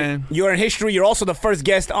appreciate it, man. You're in history. You're also the first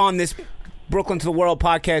guest on this Brooklyn to the World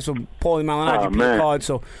podcast with Paulie and Petey Card.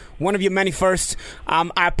 So one of your many firsts.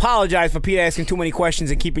 I apologize for Peter asking too many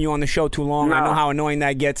questions and keeping you on the show too long. I know how annoying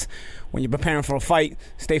that gets when you're preparing for a fight.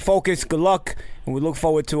 Stay focused. Good luck. And we look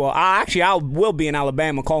forward to I will be in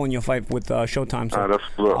Alabama calling your fight with Showtime. So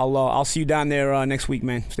I'll see you down there next week,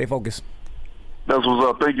 man. Stay focused. That's what's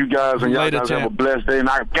up. Thank you guys, and y'all guys have a blessed day. And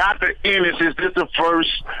I got to end it since this is the first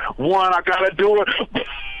one. I gotta do it.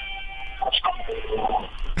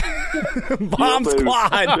 Bomb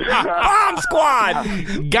squad. Bomb squad.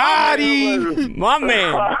 Got him. My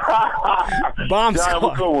man. Bomb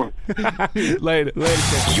squad. Later.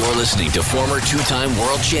 You're listening to former two-time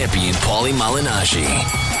world champion Paulie Malignaggi.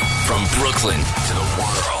 From Brooklyn to the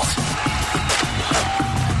world.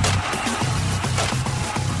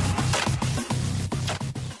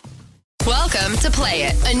 Welcome to Play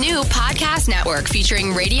It, a new podcast network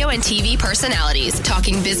featuring radio and TV personalities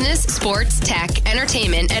talking business, sports, tech,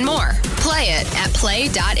 entertainment, and more. Play it at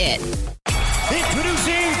play.it.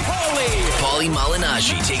 Introducing Paulie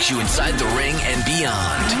Malignaggi takes you inside the ring and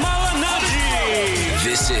beyond. Malignaggi.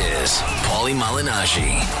 This is Paulie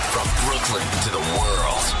Malignaggi from Brooklyn to the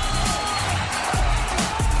world.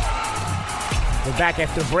 We're back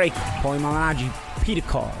after the break. Paulie Malignaggi, Peter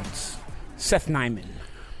Cards, Seth Nyman.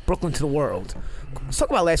 Brooklyn to the world. Let's talk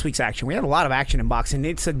about last week's action. We had a lot of action in boxing.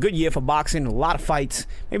 It's a good year for boxing, a lot of fights.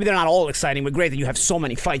 Maybe they're not all exciting, but great that you have so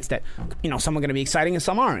many fights that, some are going to be exciting and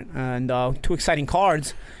some aren't. And two exciting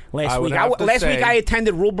cards last week. Last week I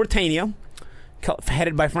attended Rule Britannia,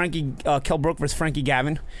 headed by Kell Brook versus Frankie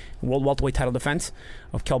Gavin, world welterweight title defense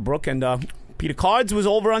of Kell Brook. And Peter Cards was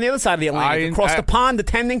over on the other side of the Atlantic, across the pond,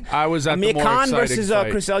 attending. I was at Amir the more Khan exciting versus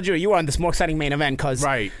fight. Chris Algieri. You were on this more exciting main event because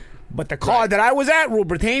right. But the card that I was at, Rule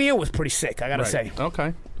Britannia, was pretty sick, I got to say.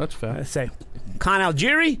 Okay, that's fair. I say. Khan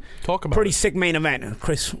Algieri, pretty sick main event.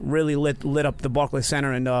 Chris really lit up the Barclays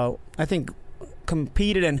Center and I think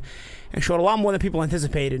competed and showed a lot more than people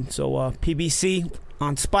anticipated. So PBC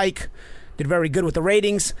on Spike did very good with the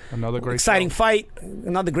ratings. Another great exciting show. Fight.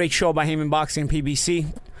 Another great show by Heyman Boxing and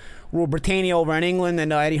PBC. Rule Britannia over in England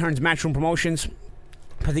and Eddie Hearn's Matchroom Promotions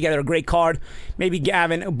put together a great card. Maybe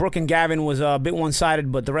Brooke and Gavin was a bit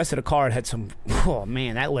one-sided, but the rest of the card had some. Oh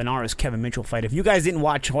man, that Linares-Kevin Mitchell fight. If you guys didn't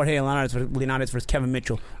watch Jorge Linares versus Kevin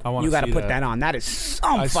Mitchell, you got to put that on. That is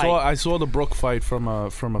some fight. I saw the Brooke fight from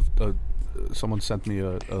someone sent me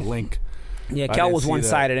a link. Yeah, Kell was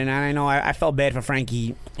one-sided, and I know I felt bad for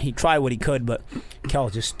Frankie. He tried what he could, but Kell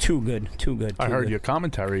was just too good. I heard your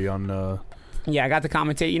commentary on. Yeah, I got to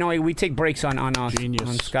commentate. We take breaks on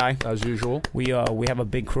Sky as usual. We have a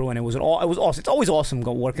big crew, and it was awesome. It's always awesome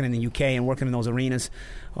working in the UK and working in those arenas.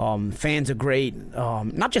 Fans are great.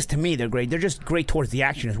 Not just to me, they're great. They're just great towards the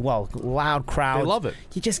action as well. Loud crowds. They love it.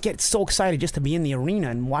 You just get so excited just to be in the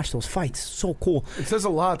arena and watch those fights. So cool. It says a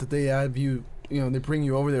lot that they have you they bring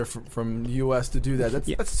you over there from the U.S. to do that.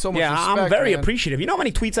 That's so much respect. I'm very man. appreciative. You know how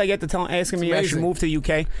many tweets I get to asking me I should move to the UK?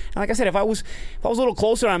 And like I said, if I was a little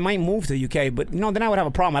closer, I might move to the UK. But then I would have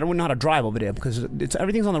a problem. I wouldn't know how to drive over there because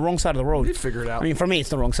everything's on the wrong side of the road. You'd figure it out. I mean, for me, it's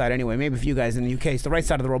the wrong side anyway. Maybe for you guys in the UK, it's the right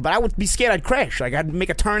side of the road. But I would be scared I'd crash. Like I'd make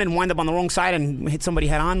a turn and wind up on the wrong side and hit somebody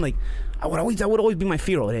head on. Like that would always be my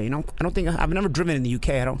fear over there. I don't think I've never driven in the UK.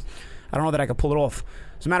 I don't know that I could pull it off.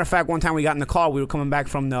 As a matter of fact, one time we got in the car. We were coming back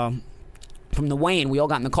from the weigh-in. We all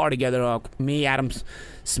got in the car together. Me, Adam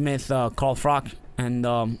Smith, Carl Frock, and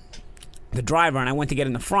the driver. And I went to get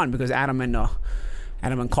in the front because Adam and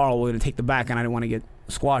Carl were going to take the back, and I didn't want to get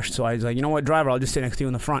squashed. So I was like, you know what, driver, I'll just sit next to you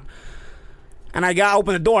in the front. And I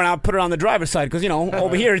opened the door and I put it on the driver's side because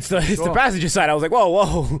over here it's the passenger side. I was like,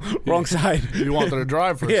 whoa, wrong side. You wanted to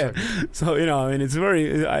drive for a second. So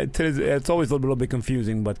it's always a little bit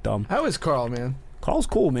confusing. But how is Carl, man? Carl's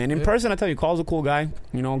cool, man. In person, I tell you, Carl's a cool guy.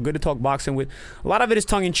 Good to talk boxing with. A lot of it is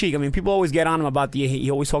tongue in cheek. I mean, people always get on him about he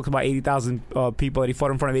always talks about 80,000 people that he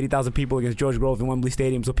fought in front of 80,000 people against George Grove in Wembley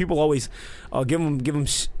Stadium. So people always give him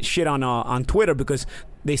shit on Twitter because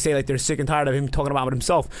they say like they're sick and tired of him talking about it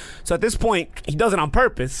himself. So at this point, he does it on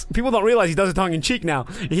purpose. People don't realize he does it tongue in cheek now.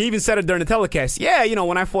 He even said it during the telecast. Yeah,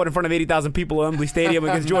 when I fought in front of 80,000 people at Wembley Stadium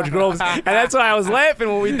against George Groves, and that's why I was laughing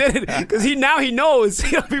when we did it because he knows.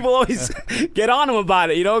 People always get on him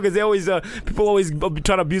about it, because they always people always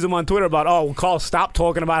try to abuse him on Twitter about Carl, stop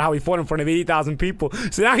talking about how he fought in front of 80,000 people.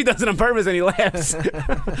 So now he does it on purpose and he laughs.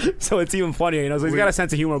 So it's even funnier, So he's got a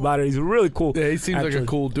sense of humor about it. He's really cool. Yeah, he seems like a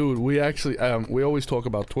cool dude. We actually we always talk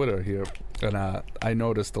about Twitter here, and I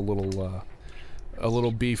noticed a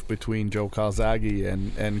little beef between Joe Calzaghe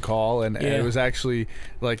and Carl, and it was actually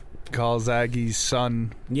like Calzaghe's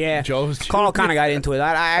son. Yeah, Joe's Carl kind of got into it.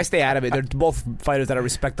 I stay out of it. They're both fighters that I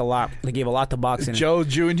respect a lot. They gave a lot to boxing. Joe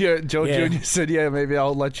Jr. said, "Yeah, maybe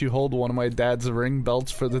I'll let you hold one of my dad's ring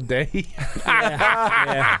belts for the day."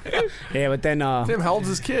 yeah, but then Tim, how old's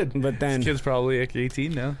his kid? But then his kid's probably like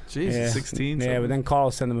 18 now. Jesus, 16. Yeah, but then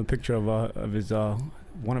Carl sent him a picture of his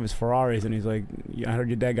one of his Ferraris, and he's like, I heard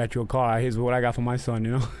your dad got you a car. Here's what I got for my son,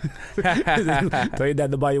 Tell your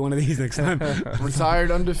dad to buy you one of these next time.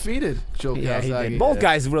 Retired undefeated, Joe Calzaghe. He did. Both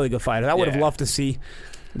guys are really good fighters. I would have loved to see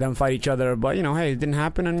them fight each other, but hey, it didn't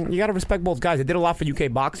happen, and you got to respect both guys. They did a lot for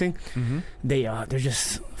UK boxing. Mm-hmm. They're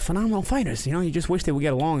just phenomenal fighters. You just wish they would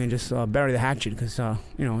get along and just bury the hatchet because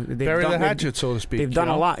bury the hatchet, so to speak. They've done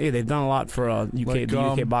a lot. Yeah, they've done a lot for the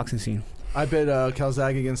UK boxing scene. I bet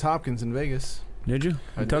Calzaghe against Hopkins in Vegas. Did you?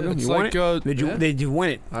 I did. You won it? Did you win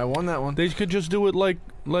it? I won that one. They could just do it like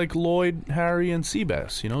Lloyd, Harry, and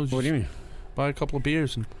Seabass. What do you mean? Buy a couple of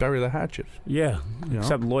beers and bury the hatchet. Yeah.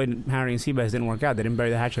 Except Lloyd, Harry, and Seabass didn't work out. They didn't bury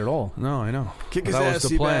the hatchet at all. No, I know. Kick his ass,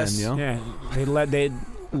 was the plan, Yeah.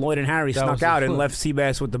 Lloyd and Harry snuck out and left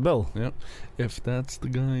Seabass with the bill. Yep. If that's the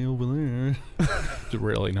guy over there, it's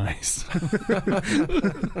really nice.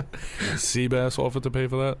 Seabass offered to pay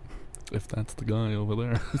for that. If that's the guy over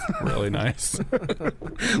there, it's really nice.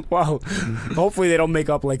 Wow. Hopefully they don't make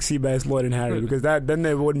up like Seabass, Lloyd, and Harry, because then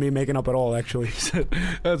they wouldn't be making up at all, actually. He said,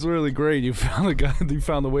 that's really great. You found a guy. You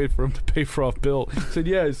found a way for him to pay for off bill. He said,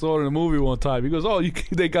 yeah, I saw it in a movie one time. He goes,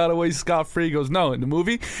 they got away scot-free. He goes, no, in the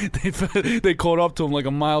movie, they caught up to him like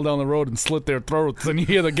a mile down the road and slit their throats, and you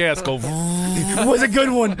hear the gas go. It was a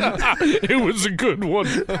good one. It was a good one.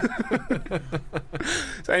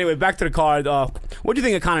 So anyway, back to the card. What do you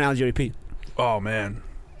think of Conor and LJP? Oh, man.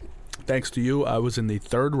 Thanks to you, I was in the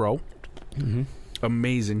third row. Mm-hmm.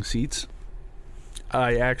 Amazing seats.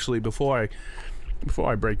 I actually, before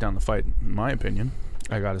I break down the fight, in my opinion,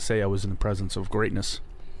 I got to say I was in the presence of greatness.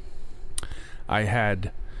 I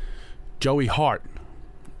had Joey Hart,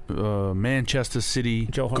 Manchester City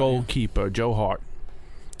goalkeeper, Joe Hart,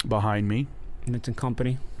 behind me. Vincent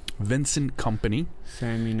Kompany.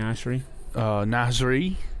 Sami Nasri.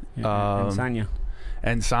 Nasri. And Sanya.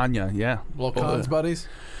 And Sanya, yeah. Well, Khan's buddies?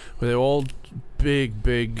 They're all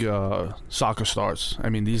big soccer stars. I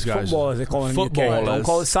mean, these guys... Footballers, they call it in the UK. Don't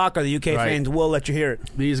call it soccer. The UK fans will let you hear it.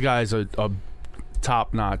 These guys are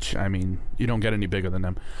top-notch. I mean, you don't get any bigger than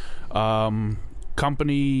them. Vincent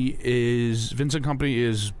Kompany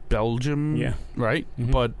is Belgium, right?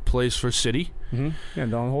 Mm-hmm. But plays for City. Mm-hmm. Yeah,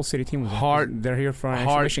 the whole City team was Hart. They're here for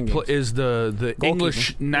exhibition games. Is the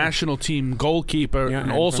English national team goalkeeper, and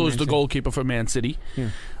also is the goalkeeper for Man City.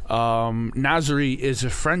 Yeah. Nasri is a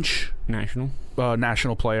French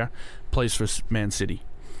national player, plays for Man City.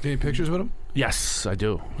 Any pictures with him? Yes, I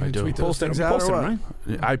do. I do. Posted them, right?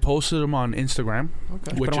 I posted them on Instagram,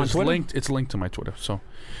 which is linked. It's linked to my Twitter. So,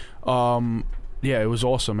 yeah, it was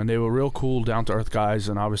awesome, and they were real cool, down to earth guys,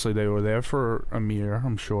 and obviously they were there for Amir,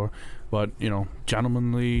 I'm sure. But,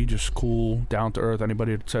 gentlemanly, just cool, down to earth.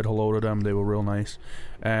 Anybody that said hello to them, they were real nice.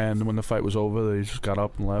 And when the fight was over, they just got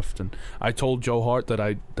up and left. And I told Joe Hart that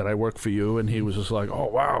I work for you, and he was just like, oh,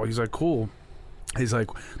 wow. He's like, cool. He's like,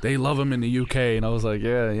 they love him in the UK. And I was like,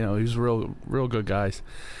 yeah, he's real good guys.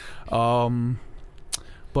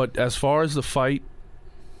 But as far as the fight,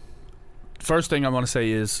 first thing I want to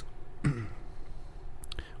say is,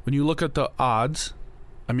 when you look at the odds,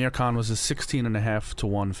 Amir Khan was a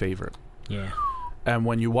 16.5-1 favorite. Yeah. And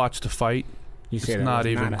when you watch the fight, it's not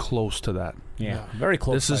even close to that. Yeah, very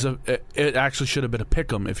close. It actually should have been a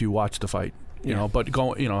pick'em if you watch the fight. But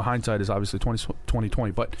hindsight is obviously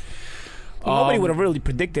 20/20. But nobody would have really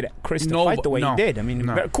predicted Chris to fight the way he did. I mean,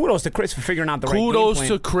 kudos to Chris for figuring out the right game plan. Kudos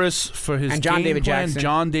to Chris for his and John David plan. Jackson.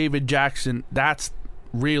 John David Jackson. That's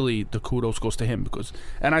really the kudos goes to him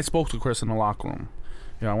and I spoke to Chris in the locker room.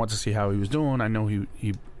 I want to see how he was doing. I know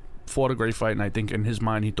he fought a great fight, and I think in his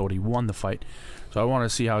mind he thought he won the fight. So I want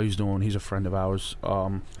to see how he's doing. He's a friend of ours.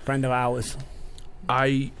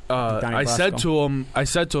 I said to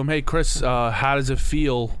him, hey Chris, how does it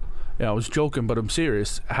feel? I was joking, but I'm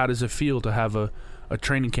serious. How does it feel to have a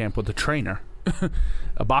training camp with a trainer,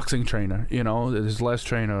 a boxing trainer? His last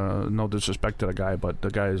trainer. No disrespect to the guy, but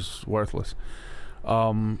the guy is worthless.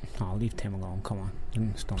 Leave Tim alone. Come on.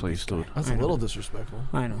 Please, dude. That's a little disrespectful.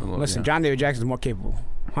 I know. Listen, John David Jackson is more capable.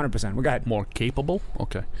 100%. We got more capable?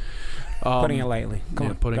 Okay. Putting it lightly.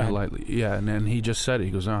 Putting it lightly. Yeah, and then he just said it.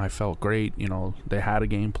 He goes, I felt great. They had a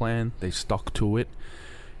game plan. They stuck to it.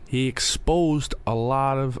 He exposed a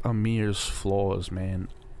lot of Amir's flaws, man.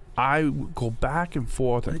 I go back and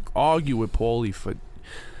forth and argue with Paulie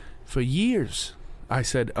for years. I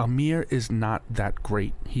said, Amir is not that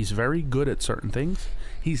great. He's very good at certain things.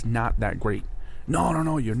 He's not that great.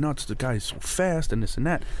 No, you're nuts. The guy's so fast and this and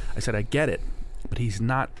that. I said, I get it. But he's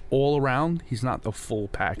not all around. He's not the full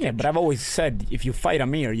package. Yeah, but I've always said, if you fight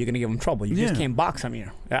Amir, you're going to give him trouble. You just can't box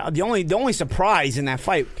Amir. The only surprise in that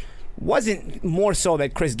fight wasn't more so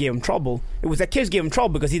that Chris gave him trouble. It was that Chris gave him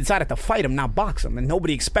trouble because he decided to fight him, not box him. And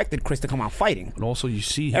nobody expected Chris to come out fighting. And also, you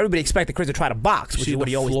see... Everybody expected Chris to try to box, which is what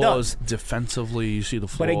he always does. Defensively, you see the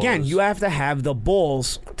flaws. But again, you have to have the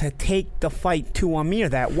balls to take the fight to Amir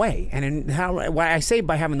that way. And why I say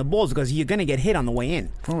by having the balls, because you're going to get hit on the way in.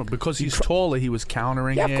 Oh, because he's taller, he was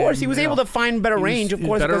countering him. Yeah, of course. He was able to find better range, of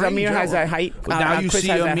course, because Amir has that height. But now you see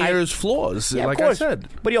Amir's flaws, like I said.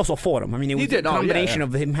 But he also fought him. I mean, it was a combination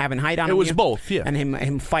of him having height on him. It was both. Yeah. And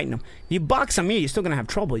him fighting him. If you box Amir, you're still gonna have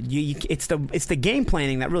trouble. It's the game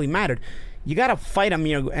planning that really mattered. You gotta fight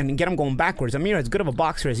Amir and get him going backwards. Amir, as good of a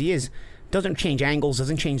boxer as he is, doesn't change angles,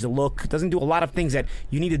 doesn't change the look, doesn't do a lot of things that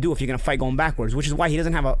you need to do if you're gonna fight going backwards. Which is why he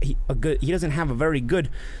doesn't have a very good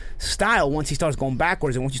style once he starts going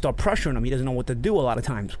backwards, and once you start pressuring him, he doesn't know what to do a lot of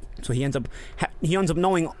times. So he ends up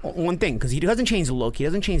knowing one thing, because he doesn't change the look, he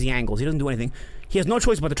doesn't change the angles, he doesn't do anything. He has no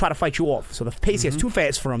choice but to try to fight you off. So the pace gets too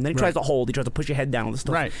fast for him. Then he tries to hold. He tries to push your head down, all this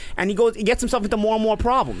stuff. Right. And he gets himself into more and more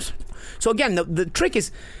problems. So again, the trick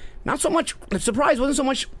is not so much. The surprise wasn't so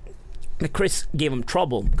much that Chris gave him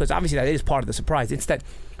trouble, because obviously that is part of the surprise. It's that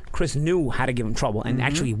Chris knew how to give him trouble and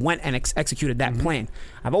actually went and executed that plan.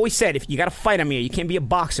 I've always said, if you got to fight Amir, you can't be a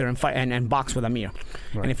boxer and fight and box with Amir.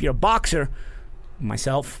 Right. And if you're a boxer,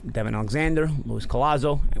 myself, Devin Alexander, Luis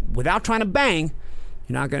Collazo, without trying to bang,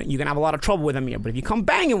 you're gonna have a lot of trouble with Amir. But if you come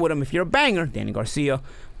banging with him, if you're a banger, Danny Garcia,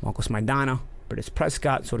 Marcos Maidana, Curtis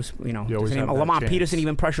Prescott, Lamont Peterson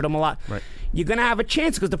even pressured him a lot. Right. You're gonna have a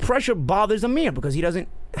chance because the pressure bothers Amir because he doesn't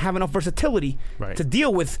have enough versatility to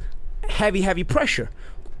deal with heavy pressure.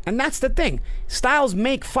 And that's the thing. Styles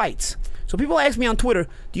make fights. So people ask me on Twitter,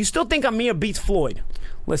 do you still think Amir beats Floyd?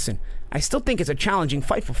 Listen, I still think it's a challenging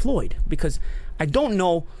fight for Floyd because I don't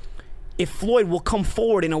know if Floyd will come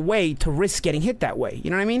forward in a way to risk getting hit that way.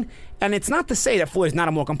 You know what I mean? And it's not to say that Floyd's not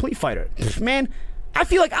a more complete fighter. Man, I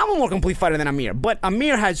feel like I'm a more complete fighter than Amir. But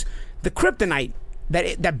Amir has the kryptonite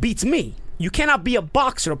that beats me. You cannot be a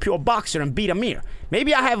pure boxer, and beat Amir.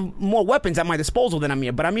 Maybe I have more weapons at my disposal than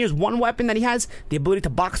Amir, but Amir's one weapon that he has, the ability to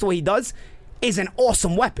box the way he does, is an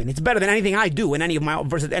awesome weapon. It's better than anything I do in any of my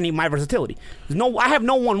versatility. I have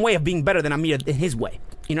no one way of being better than Amir in his way.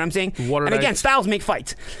 You know what I'm saying? And again, styles make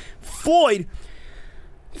fights. Floyd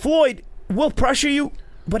will pressure you,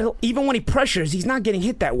 but even when he pressures, he's not getting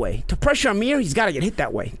hit that way. To pressure Amir, he's got to get hit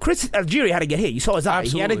that way. Chris Algieri had to get hit. You saw his eye.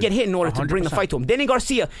 Absolutely. He had to get hit in order to bring the fight to him. Danny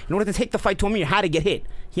Garcia, in order to take the fight to Amir, had to get hit.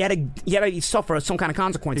 He had to suffer some kind of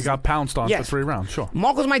consequences. He got pounced on for 3 rounds, sure.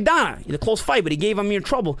 Marcos Maidana, a close fight, but he gave Amir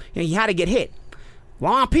trouble. He had to get hit.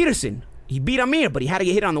 Lamont Peterson, he beat Amir, but he had to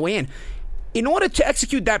get hit on the way in. in order to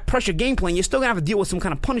execute that pressure game plan, you're still going to have to deal with some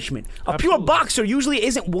kind of punishment. A pure boxer usually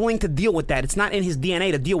isn't willing to deal with that. It's not in his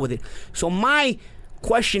DNA to deal with it. So my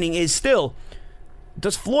questioning is still,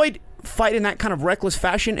 does Floyd fight in that kind of reckless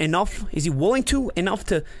fashion enough? Is he willing to enough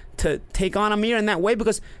to take on Amir in that way?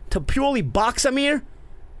 Because to purely box Amir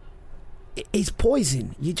is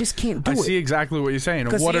poison. You just can't do it. I see exactly what you're saying.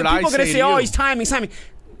 What did people I are going to say? say, "Oh, he's timing."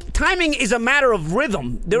 Timing is a matter of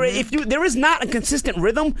rhythm. There is not a consistent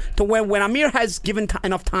rhythm to when Amir has given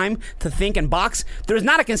enough time to think and box. There is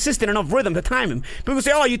not a consistent enough rhythm to time him. People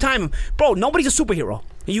say, "Oh, you time him, bro." Nobody's a superhero.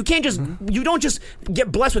 You can't just you don't just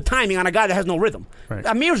get blessed with timing on a guy that has no rhythm. Right.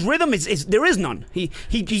 Amir's rhythm is there is none. He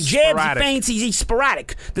jabs, he feints, he's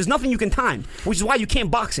sporadic. There's nothing you can time, which is why you can't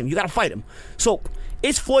box him. You got to fight him. So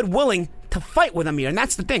is Floyd willing to fight with Amir? And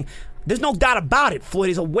that's the thing. There's no doubt about it. Floyd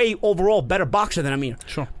is a way overall better boxer than Amir.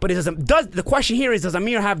 Sure. But the question here is, does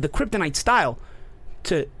Amir have the kryptonite style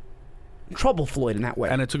to trouble Floyd in that way?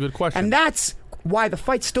 And it's a good question. And that's why the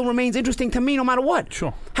fight still remains interesting to me no matter what.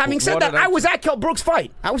 Sure. Having said that, I was at Kell Brook's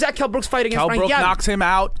fight. against Frankie Kell Brook Gavin. knocks him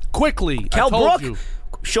out quickly. Kell I told Brook you.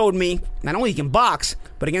 showed me not only he can box,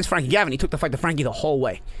 but against Frankie Gavin, he took the fight to Frankie the whole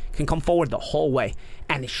way. Can come forward the whole way.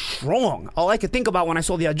 And is strong. All I could think about when I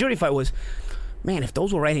saw the Algieri fight was, man, if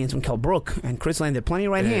those were right hands from Kell Brook, and Chris landed plenty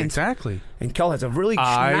of right hands. Exactly. And Kell has a really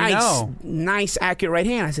nice, accurate right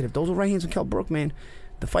hand. I said, if those were right hands from Kell Brook, man,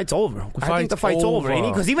 the fight's over. I think the fight's over.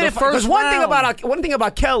 Because one thing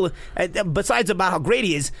about Kell, besides about how great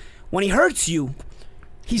he is, when he hurts you,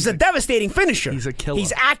 he's a devastating finisher. He's a killer.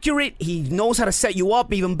 He's accurate. He knows how to set you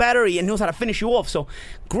up even better. He knows how to finish you off. So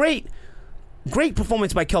great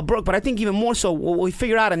performance by Kell Brook. But I think even more so, what we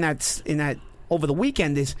figured out in that over the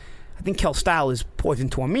weekend is, I think Kell's style is poison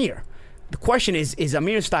to Amir. The question is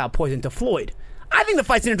Amir's style poison to Floyd? I think the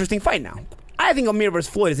fight's an interesting fight now. I think Amir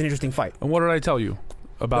versus Floyd is an interesting fight. And what did I tell you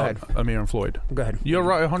about Amir and Floyd? Go ahead. You're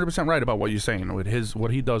right, 100% right about what you're saying. With what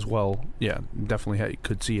he does well, yeah, definitely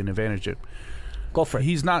could see an advantage. Go for it.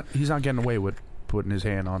 He's not getting away with putting his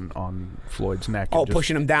hand on Floyd's neck. Oh,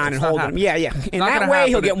 pushing him down and holding him. Yeah. In that way,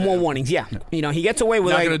 he'll get more warnings. Yeah. He gets away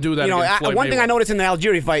with not going to do that. One thing I noticed in the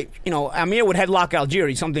Algieri fight, Amir would headlock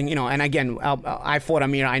Algieri, something, and again, I fought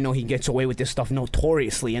Amir. I know he gets away with this stuff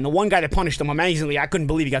notoriously. And the one guy that punished him amazingly, I couldn't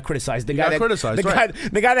believe he got criticized. The guy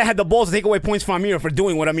that had the balls to take away points from Amir for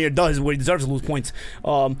doing what Amir does, where he deserves to lose points.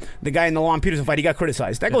 The guy in the Lon Peterson fight, he got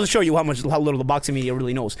criticized. That goes to show you how little the boxing media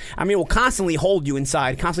really knows. Amir will constantly hold you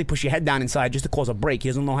inside, constantly push your head down inside just to cause a break. He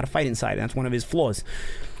doesn't know how to fight inside. That's one of his flaws.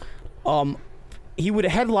 He would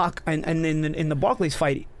headlock, and in the Barclays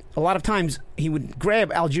fight, a lot of times he would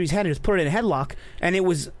grab Algieri's head and just put it in a headlock, and it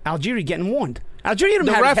was Algieri getting warned. Algieri didn't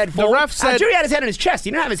have his head full. Algieri had his head in his chest. He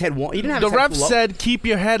didn't have his head. He didn't have his head ref said, "Keep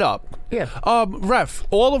your head up." Yeah. Ref,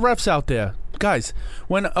 all the refs out there, guys,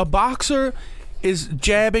 when a boxer is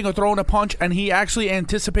jabbing or throwing a punch and he actually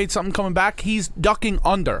anticipates something coming back, he's ducking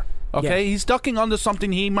under. Okay, he's ducking under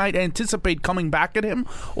something he might anticipate coming back at him,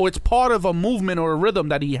 or it's part of a movement or a rhythm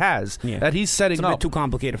that he has that he's setting up. It's a bit too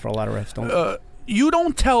complicated for a lot of refs. You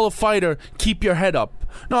don't tell a fighter, keep your head up.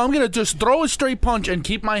 No, I'm going to just throw a straight punch and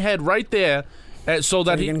keep my head right there so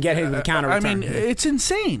that he can get hit with a counter. I mean, it's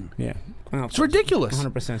insane. Yeah. Well, it's ridiculous.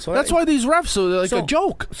 100%. So that's why these refs are a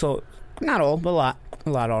joke. So, not all, but a lot. A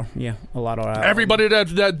lot are. Everybody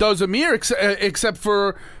that does Amir, except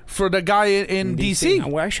for the guy in D.C.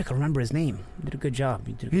 Well, I actually can remember his name. He did a good job.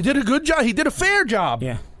 He did a good job. He did a fair job.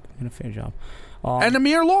 Yeah, he did a fair job. And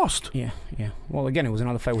Amir lost. Yeah. Well, again, it was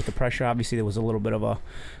another fight with the pressure. Obviously, there was a little bit of a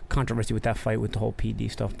controversy with that fight with the whole PD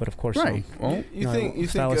stuff. But of course, right. You think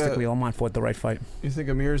stylistically, Lamont fought the right fight. You think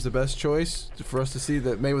Amir is the best choice for us to see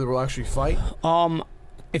that Mayweather will actually fight?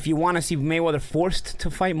 If you want to see Mayweather forced to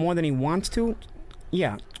fight more than he wants to.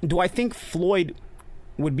 Yeah. Do I think Floyd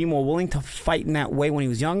would be more willing to fight in that way when he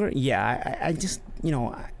was younger? Yeah. I just,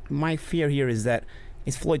 my fear here is that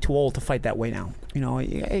is Floyd too old to fight that way now?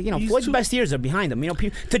 Floyd's best years are behind him.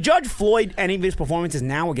 To judge Floyd any of his performances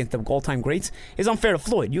now against the all-time greats is unfair to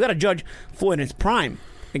Floyd. You got to judge Floyd in his prime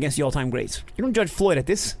against the all-time greats. You don't judge Floyd at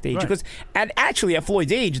this stage because at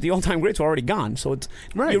Floyd's age, the all-time greats were already gone. So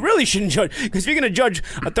you really shouldn't judge, because if you're going to judge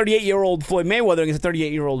a 38-year-old Floyd Mayweather against a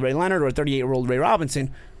 38-year-old Ray Leonard or a 38-year-old Ray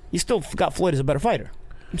Robinson, you still got Floyd as a better fighter.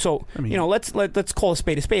 So let's call a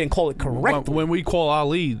spade and call it correctly. When we call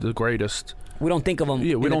Ali the greatest, we don't think of him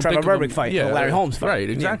in the Trevor Berbick fight or Larry Holmes fight. Right,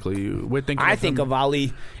 exactly. Yeah. I think of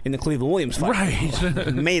Ali in the Cleveland Williams fight.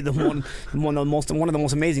 Right. Made one of the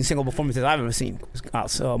most amazing single performances I've ever seen.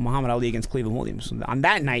 So Muhammad Ali against Cleveland Williams. On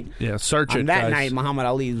that night, night, Muhammad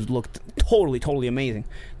Ali looked totally amazing.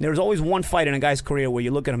 There's always one fight in a guy's career where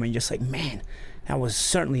you look at him and you're just like, man, that was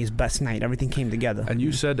certainly his best night. Everything came together. And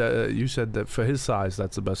you said that for his size,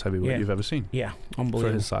 that's the best heavyweight you've ever seen. Yeah, unbelievable.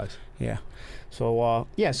 For his size. Yeah. So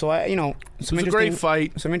some a great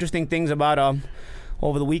fight. Some interesting things about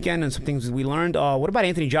over the weekend and some things we learned. What about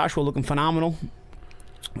Anthony Joshua looking phenomenal?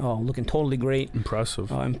 Looking totally great. Impressive.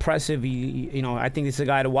 I think this is a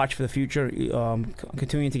guy to watch for the future.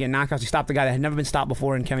 Continuing to get knockouts. He stopped a guy that had never been stopped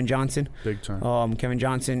before in Kevin Johnson. Big time. Kevin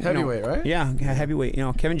Johnson. Heavyweight, right? Yeah, heavyweight.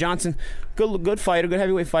 Kevin Johnson, good fighter, good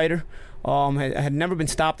heavyweight fighter. Had never been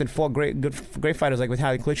stopped and fought great fighters like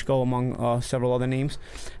Vitaly Klitschko among several other names.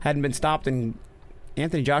 Hadn't been stopped, and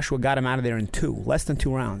Anthony Joshua got him out of there in less than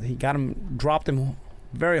 2 rounds. He dropped him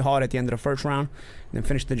very hard at the end of the first round, and then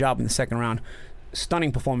finished the job in the second round.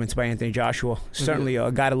 Stunning performance by Anthony Joshua. Certainly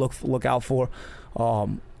a guy to look out for.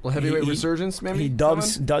 Heavyweight resurgence, maybe? He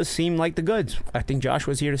does seem like the goods. I think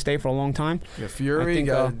Joshua's here to stay for a long time. Yeah, Fury,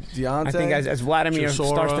 Deontay. I think as Vladimir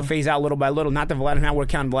starts to phase out little by little, not that Vladimir, we're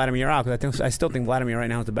counting Vladimir out, because I still think Vladimir right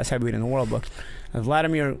now is the best heavyweight in the world, but as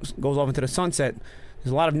Vladimir goes off into the sunset,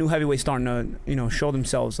 there's a lot of new heavyweights starting to show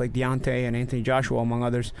themselves, like Deontay and Anthony Joshua, among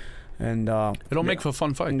others. And it'll make for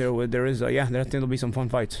fun fights. There is, there'll be some fun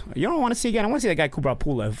fights. You don't want to see again. I want to see that guy Kubrat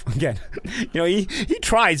Pulev again. He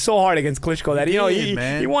tried so hard against Klitschko that he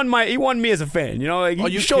won me as a fan.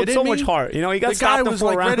 He showed so much heart. He got stopped in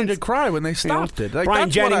 4 rounds. Ready to cry when they stopped it. Like, Brian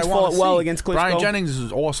Jennings fought well against Klitschko. Brian Jennings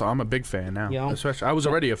is awesome. I'm a big fan now. Especially, I was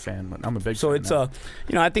already a fan, but I'm a big fan. So it's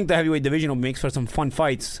I think the heavyweight division makes for some fun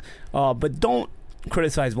fights, but don't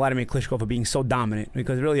criticize Vladimir Klitschko for being so dominant,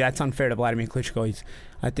 because really that's unfair to Vladimir Klitschko.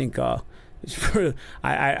 I think I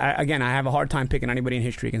have a hard time picking anybody in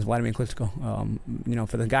history against Vladimir Klitschko.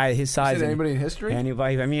 For the guy his size. Anybody in history?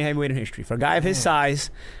 Anybody, heavyweight in history. For a guy of his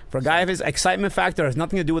size, for a guy of his excitement factor, has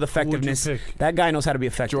nothing to do with effectiveness. That guy knows how to be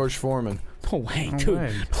effective. George Foreman. No way, dude.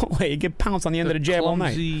 No way. You get pounced on the end of the jab all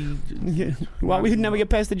night. Well, we'd never get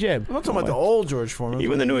past the jab. I'm not talking about the old George Foreman.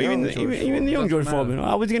 Even the young George Foreman.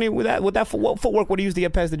 I was gonna with that what footwork would he use to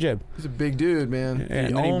get past the jab? He's a big dude, man.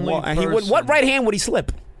 What right hand would he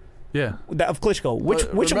slip? Yeah, of Klitschko.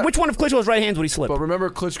 Which one of Klitschko's right hands would he slip? But remember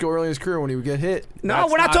Klitschko early in his career when he would get hit. No,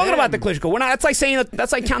 we're not talking about the Klitschko. We're not. That's like saying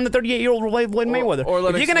that's like counting the 38-year-old Floyd Mayweather.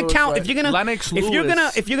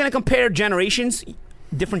 If you're gonna compare generations,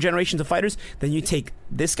 different generations of fighters, then you take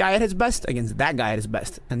this guy at his best against that guy at his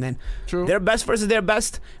best, and then their best versus their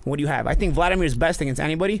best. What do you have? I think Vladimir's best against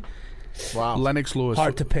anybody. Wow, Lennox Lewis.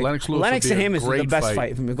 Hard to pick. Lennox and him is the best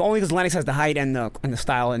fight for me. Only because Lennox has the height and the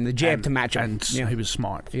style and the jab to match him. And he was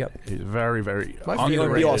smart. Yep, he's very, very underrated. It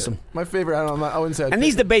would be awesome. My favorite. I wouldn't say. And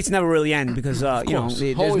these debates never really end because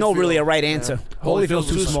there's no really a right answer. Holyfield's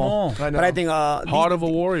too small. But I think Heart of a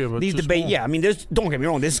Warrior. But these debates. Yeah, don't get me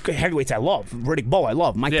wrong. There's heavyweights I love. Riddick Bowe I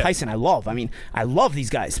love. Mike Tyson I love. I love these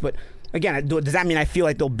guys, but. Again, does that mean I feel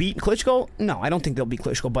like they'll beat Klitschko? No, I don't think they'll beat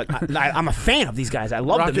Klitschko, but I'm a fan of these guys. I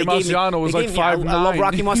love them. Rocky Marciano was like 5'9". I love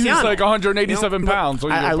Rocky Marciano. He was like 187 pounds. So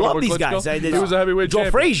I love these guys. He was a heavyweight champion.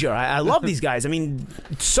 Joe Frazier. I love these guys.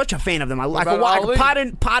 Such a fan of them. I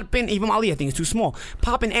could pop in, even Ali I think is too small.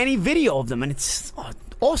 Pop in any video of them, and it's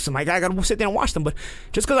awesome. I got to sit there and watch them. But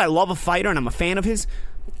just because I love a fighter and I'm a fan of his,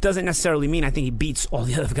 doesn't necessarily mean I think he beats all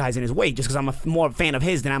the other guys in his weight. Just because I'm more a fan of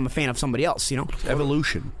his than I'm a fan of somebody else.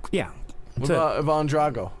 Evolution. Yeah. What about Ivan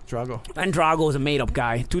Drago? Ivan Drago is a made-up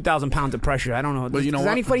guy. 2,000 pounds of pressure. I don't know. But does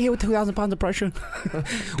anybody hit with 2,000 pounds of pressure?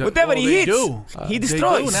 Whatever he hits, he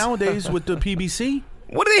destroys. They do nowadays with the PBC.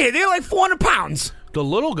 What do they hit? They're like 400 pounds. The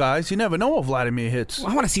little guys, you never know what Vladimir hits.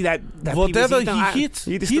 I want to see that whatever PBC he hits,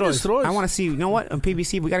 he destroys. I want to see. You know what? On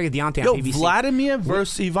PBC, we got to get Deontay on PBC. Vladimir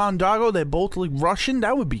versus Ivan Drago, they're both like Russian.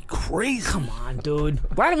 That would be crazy. Come on, dude.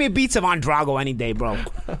 Vladimir beats Ivan Drago any day, bro.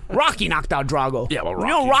 Rocky knocked out Drago. Yeah, well,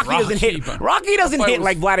 Rocky doesn't hit. Rocky doesn't hit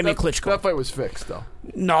like Vladimir Klitschko. That fight was fixed, though.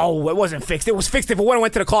 No, it wasn't fixed. It was fixed. If it would have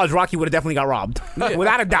went to the college, Rocky would have definitely got robbed. Yeah,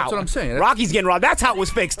 without a doubt. That's what I'm saying. Rocky's getting robbed. That's how it was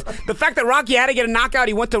fixed. The fact that Rocky had to get a knockout,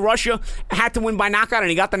 he went to Russia, had to win by knockout, and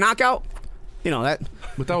he got the knockout, that.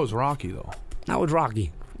 But that was Rocky, though. That was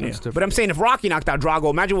Rocky. Yeah. But I'm saying if Rocky knocked out Drago,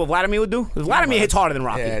 imagine what Vladimir would do. Vladimir hits harder than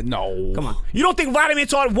Rocky. Yeah, no. Come on. You don't think Vladimir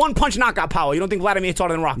hits harder? One punch knockout power. You don't think Vladimir hits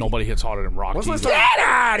harder than Rocky? Nobody hits harder than Rocky. Get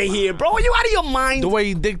out of here, bro. Are you out of your mind? The way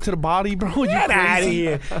he dig to the body, bro. Get out of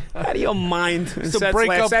here. Out of your mind.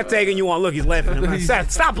 Seth's taking you on. Look, he's laughing. Seth,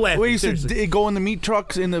 stop laughing. We used to go in the meat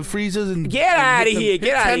trucks in the freezers and get out of here.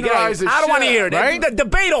 Get out of here. I don't want to hear it. Right? The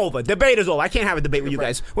debate over. Debate is over. I can't have a debate with you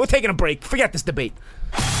guys. We're taking a break. Forget this debate.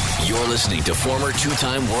 You're listening to former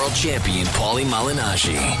two-time world champion Paulie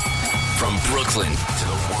Malignaggi. From Brooklyn to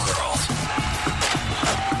the world.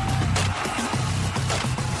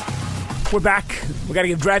 We're back. We got to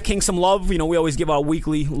give DraftKings some love. We always give our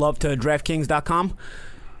weekly love to DraftKings.com.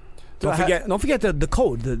 Don't forget the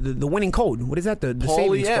code, the winning code. What is that? The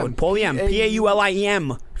savings code. Paulie M.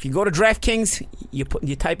 Pauliem. If you go to DraftKings,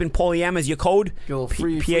 you type in Paulie M as your code. Get a little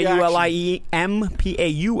free Pauliem.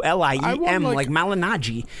 Pauliem, like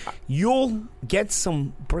Malinaji. You'll get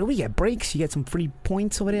some. We get breaks. You get some free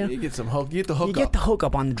points over there. You get some hook. You get the hook. You get the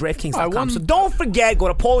hookup on the DraftKings.com. So don't forget. Go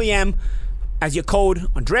to Paulie M as your code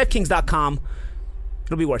on DraftKings.com.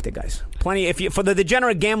 It'll be worth it, guys. Plenty. If you for the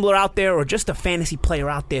degenerate gambler out there or just a fantasy player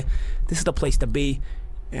out there, this is the place to be.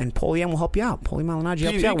 And Paulie M will help you out. Paulie Malinaji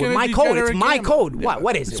helps you out with my code. It's my code.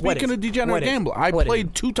 What is it? Speaking of degenerate gambler, I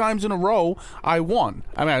played 2 times in a row. I won.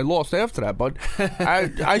 I mean, I lost after that, but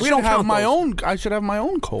I should have my own. I should have my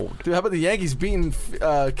own code. Dude, how about the Yankees beating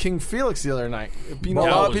King Felix the other night? A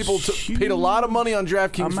lot of people paid a lot of money on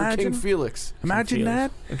DraftKings for King Felix. Imagine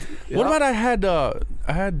that. What about I had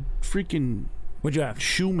freaking. What'd you have?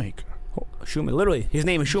 Shoemaker. Shoemaker. Literally, his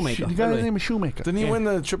name is Shoemaker. The guy's name is Shoemaker. Didn't he win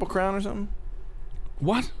the Triple Crown or something?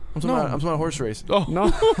 What? I'm talking about a horse race. Oh no,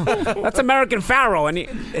 that's American Pharaoh, and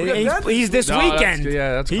he's this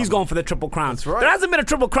weekend. He's going for the Triple Crown. That's right. There hasn't been a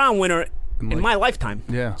Triple Crown winner in my lifetime.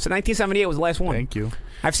 Yeah. So 1978 was the last one. Thank you.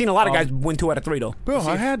 I've seen a lot of guys win 2 out of 3 though. Bro,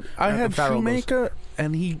 I had Shoemaker,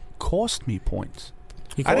 and he cost me points.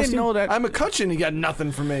 I didn't know that. I'm McCutcheon. He got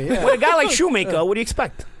nothing from me. Yeah. With a guy like Shoemaker, what do you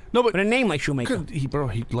expect? No, but with a name like Shoemaker. He's good.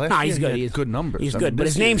 He's good. He has good numbers. He's good, but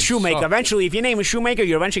his name's Shoemaker. Eventually, if your name is Shoemaker,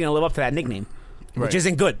 you're eventually going to live up to that nickname, which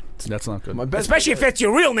isn't good. That's not good. Especially if it's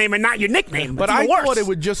your real name and not your nickname. But I thought it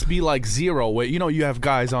would just be like 0. Where, you have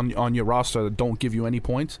guys on your roster that don't give you any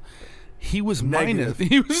points. He was negative.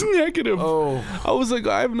 He was negative. Oh. I was like,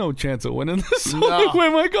 I have no chance of winning this. Where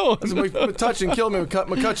am I going? McCutcheon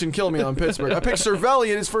killed me on Pittsburgh. I picked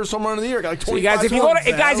Cervelli in his first home run of the year. Got like 25 so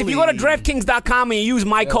guys, if you go to DraftKings.com and you use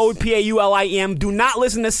my code PAULIM, do not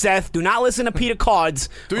listen to Seth. Do not listen to Peter Cards.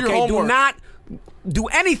 Do your homework. Do not do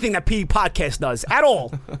anything that Petey Podcast does at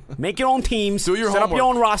all. Make your own teams. Do your set homework. Up your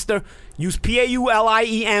own roster. Use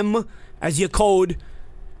PAULIM as your code,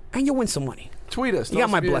 and you'll win some money. Tweet us. You got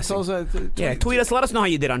my blessing. Tweet us. Let us know how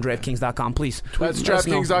you did on DraftKings.com, please. That's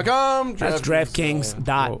DraftKings.com. That's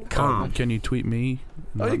DraftKings.com. Can you tweet me?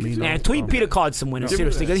 Tweet Peter Cards some winners,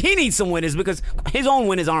 seriously, because he needs some winners because his own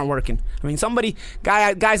winners aren't working. I mean,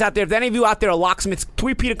 guys out there, if any of you out there are locksmiths,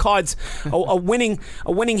 tweet Peter Cards a winning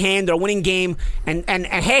hand or a winning game and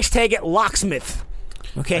hashtag it locksmith.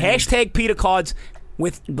 Okay, hashtag Peter Cards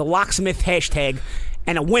with the locksmith hashtag.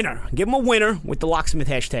 And a winner. Give him a winner with the locksmith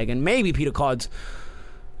hashtag. And maybe Peter Cards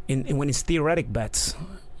in when his theoretic bets.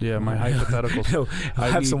 Yeah, my hypotheticals. I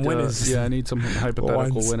have some winners. I need some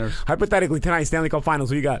hypothetical winners. Hypothetically, tonight, Stanley Cup Finals,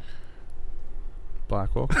 who you got?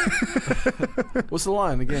 Blackhawk. What's the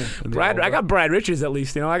line again? I got Brad Richards at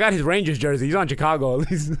least. I got his Rangers jersey. He's on Chicago at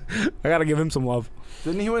least. I got to give him some love.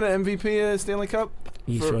 Didn't he win an MVP Stanley Cup?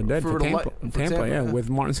 He sure did for Tampa, yeah, with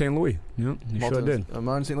Martin St. Louis. Yeah, he sure did.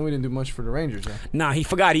 Martin St. Louis didn't do much for the Rangers. Nah, he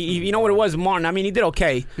forgot. You know what it was, Martin? I mean, he did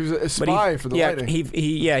okay. He was a spy for the Lightning.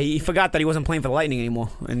 He forgot that he wasn't playing for the Lightning anymore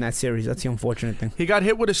in that series. That's the unfortunate thing. He got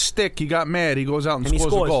hit with a stick. He got mad. He goes out and scores a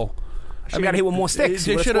goal. He got hit with more sticks.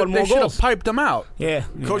 They should have piped him out. Yeah.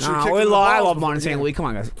 Coach, I love Martin St. Louis. Come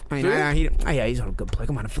on, guys. He's a good player.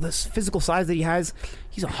 Come on, for this physical size that he has,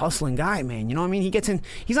 he's a hustling guy, man. You know what I mean? He gets in.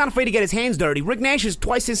 He's not afraid to get his hands dirty. Rick Nash is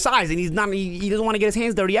twice his size, and he's not. He doesn't want to get his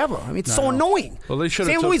hands dirty ever. I mean, it's so annoying. Well, they should.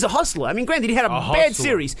 St. Louis is a hustler. I mean, granted, he had a bad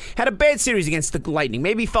series. Had a bad series against the Lightning.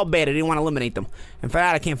 Maybe he felt bad. I didn't want to eliminate them, and for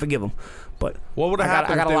that, I can't forgive him. But what would have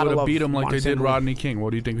happened if they would have beat him like they did Rodney King? What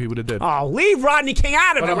do you think he would have did? Oh, leave Rodney King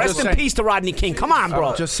out of it. Rest in peace to Rodney King. Come on, bro.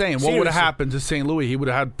 I'm just saying, what would have happened to St. Louis? He would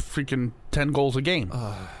have had freaking 10 goals a game.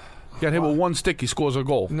 Got hit with one stick, he scores a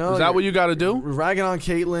goal. No, is that what you got to do? You're ragging on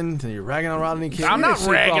Caitlin, you're ragging on Rodney King. I'm not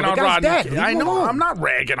ragging on Rodney King. I know, I'm not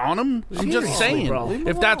ragging on him. I'm just saying,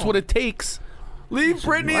 if that's what it takes. Leave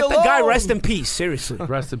Brittany alone. Let the guy rest in peace, seriously.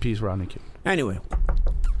 Rest in peace, Rodney King. Anyway.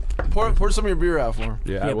 Pour some of your beer out for him.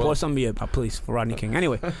 Yeah, pour some beer, please, for Rodney King.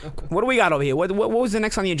 Anyway, what do we got over here? What was the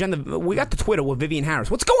next on the agenda? We got the Twitter with Vivian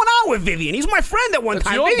Harris. What's going on with Vivian? He's my friend at one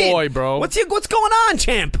time. Your Vivian, boy, bro. What's going on,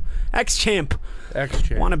 champ? Ex-champ.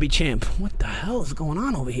 Wannabe champ. What the hell is going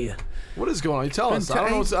on over here? What is going on? You tell us. I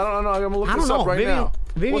don't know. I'm going to look this up right now.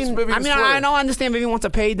 Vivian, I understand Vivian wants a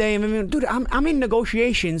payday, and Vivian, dude, I'm in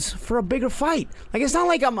negotiations for a bigger fight. Like, it's not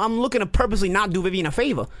like I'm looking to purposely not do Vivian a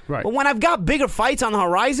favor. Right. But when I've got bigger fights on the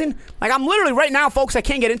horizon, like I'm literally right now, folks, I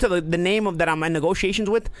can't get into the name of that I'm in negotiations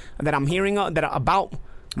with, that I'm hearing about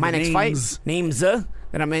my next fight. Names that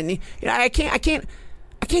I'm in. I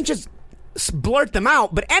can't just blurt them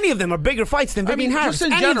out, but any of them are bigger fights than Vivian Harris. Just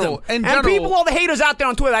in Any of general. them. And people, all the haters out there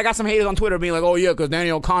on Twitter, I got some haters on Twitter being like, oh, yeah, because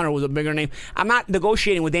Daniel O'Connor was a bigger name. I'm not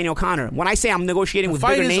negotiating with Daniel O'Connor. When I say I'm negotiating with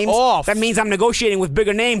bigger names, that means I'm negotiating with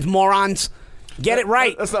bigger names, morons. Get it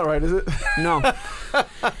right. That's not right, is it? No.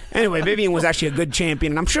 Anyway, Vivian was actually a good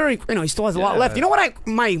champion, and I'm sure he still has a lot left. You know what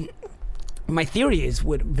my theory is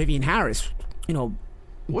with Vivian Harris,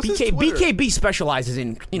 BKB specializes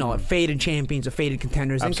in, faded champions or faded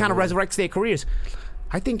contenders and kind of resurrects their careers.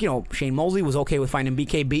 I think, Shane Mosley was okay with fighting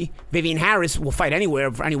BKB. Vivian Harris will fight anywhere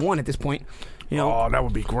for anyone at this point. Oh, that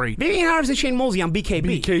would be great. Vivian Harris and Shane Mosley on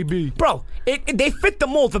BKB. Bro, they fit the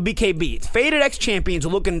mold for BKB. It's faded ex-champions are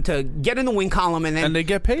looking to get in the win column and they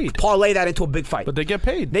get paid. Parlay that into a big fight. But they get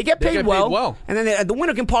paid. They get paid well. And then the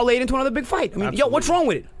winner can parlay it into another big fight. I mean, what's wrong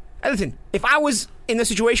with it? Listen, if I was in the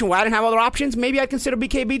situation where I didn't have other options, maybe I'd consider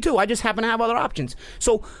BKB too. I just happen to have other options.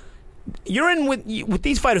 So you're in with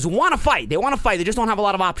these fighters who want to fight. They want to fight. They just don't have a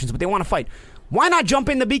lot of options, but they want to fight. Why not jump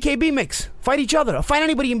in the BKB mix? Fight each other. Or fight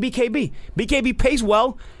anybody in BKB. BKB pays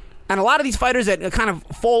well, and a lot of these fighters that kind of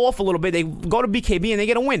fall off a little bit, they go to BKB and they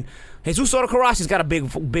get a win. Jesus Soto Karassi's got a big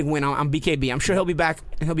win on BKB. I'm sure he'll be back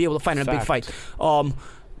and he'll be able to fight in a big fight.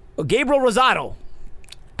 Gabriel Rosado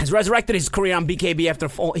has resurrected his career on BKB after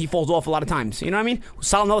he falls off a lot of times. You know what I mean?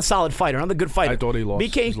 Another solid fighter, another good fighter. I thought he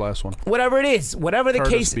lost his last one. Whatever it is, whatever the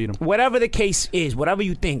case is, whatever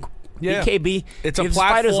you think. Yeah. BKB it's a gives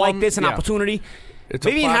platform, fighters like this an opportunity.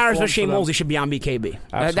 Vivian Harris versus Shane Mosley should be on BKB.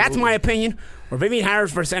 That's my opinion. Or Vivian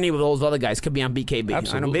Harris versus any of those other guys could be on BKB.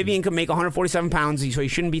 Absolutely. I know Vivian could make 147 pounds, so he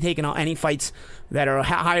shouldn't be taking any fights that are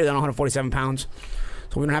higher than 147 pounds.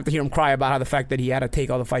 So we don't have to hear him cry about how the fact that he had to take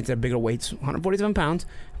all the fights at bigger weights. 147 pounds,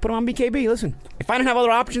 put him on BKB. Listen, if I didn't have other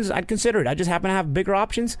options, I'd consider it. I just happen to have bigger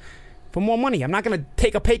options for more money. I'm not going to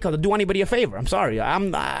take a pay cut to do anybody a favor. I'm sorry.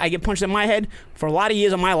 I get punched in my head for a lot of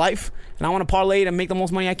years of my life, and I want to parlay it and make the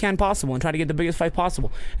most money I can possible and try to get the biggest fight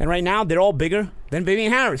possible. And right now, they're all bigger than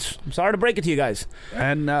Vivian Harris. I'm sorry to break it to you guys.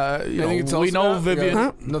 And we know Vivian.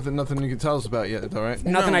 Yeah. Nothing you can tell us about yet, all right?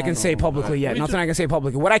 Nothing I can say publicly yet. Nothing I can say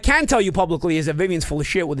publicly. What I can tell you publicly is that Vivian's full of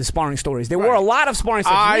shit with the sparring stories. There were a lot of sparring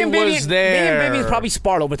sessions. I was there. Me and Vivian probably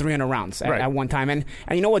sparred over 300 rounds at one time. And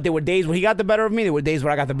you know what? There were days where he got the better of me. There were days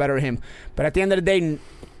where I got the better of him. But at the end of the day,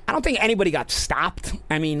 I don't think anybody got stopped.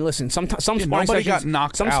 I mean, listen, some sparring sessions got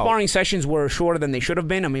knocked out. Sparring sessions were shorter than they should have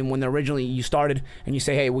been. I mean, when originally you started and you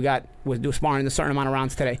say, "Hey, we'll do sparring a certain amount of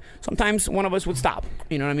rounds today." Sometimes one of us would stop.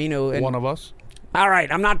 You know what I mean? And, one of us. All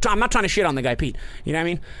right, I'm not trying to shit on the guy, Pete. You know what I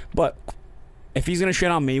mean? But if he's gonna shit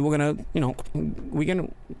on me, we're gonna,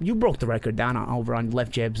 you broke the record down over on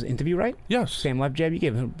Left Jab's interview, right? Yes. Sam Left Jab, you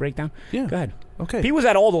gave him a breakdown. Yeah. Go ahead. Okay. Pete was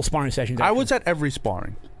at all those sparring sessions. I was at every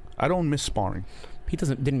sparring. I don't miss sparring. Pete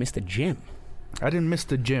didn't miss the gym. I didn't miss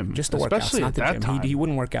the gym. Just the especially workouts, not at the that gym. time. He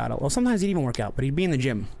wouldn't work out. Well, sometimes he'd even work out, but he'd be in the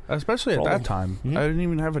gym. Especially at that time. Mm-hmm. I didn't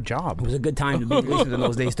even have a job. It was a good time to be in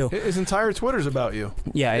those days, too. His entire Twitter's about you.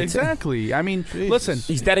 Yeah, exactly. I mean, listen.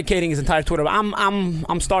 He's dedicating his entire Twitter. I'm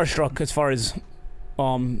starstruck as far as,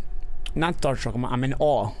 not starstruck. I'm in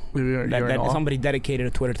awe You're in that awe? somebody dedicated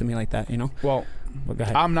a Twitter to me like that. You know. Well, go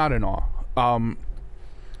ahead. I'm not in awe.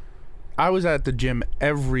 I was at the gym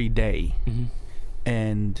every day,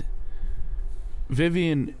 and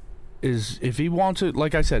Vivian is, if he wants to,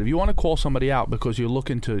 like I said, if you want to call somebody out because you're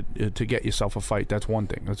looking to get yourself a fight, that's one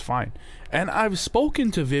thing. That's fine. And I've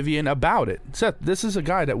spoken to Vivian about it. Seth, this is a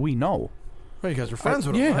guy that we know. Well, you guys are friends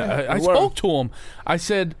with him. Yeah, Right? I spoke to him. I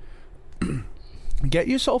said, get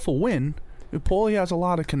yourself a win. Paulie has a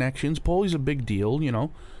lot of connections. Paulie's a big deal, you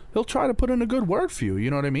know. He'll try to put in a good word for you,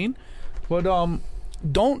 you know what I mean? But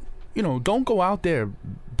don't go out there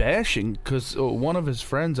bashing, because one of his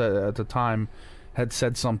friends at the time had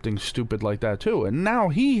said something stupid like that too. And now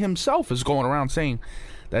he himself is going around saying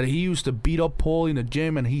that he used to beat up Paulie in the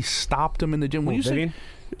gym and he stopped him in the gym. When you say,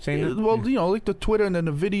 well, you know, like the Twitter and then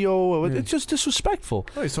the video, it's just disrespectful.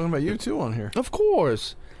 Oh, he's talking about you too on here. Of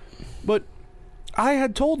course. But I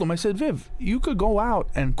had told him, I said, Viv, you could go out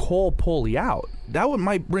and call Paulie out. That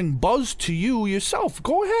might bring buzz to you yourself.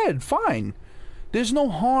 Go ahead, fine. There's no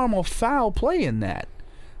harm or foul play in that.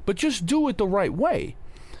 But just do it the right way.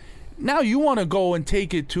 Now you want to go and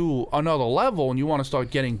take it to another level and you want to start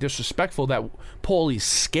getting disrespectful that Paulie's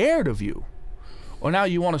scared of you. Or now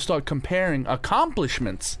you want to start comparing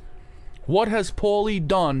accomplishments. What has Paulie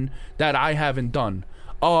done that I haven't done?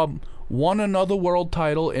 Won another world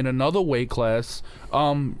title in another weight class,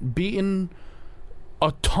 beaten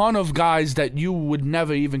a ton of guys that you would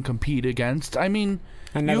never even compete against. I mean,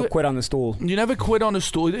 I never quit on the stool. You never quit on the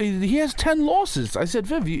stool. He has 10 losses. I said,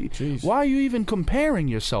 Viv, why are you even comparing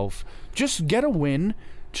yourself? Just get a win,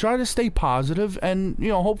 try to stay positive, and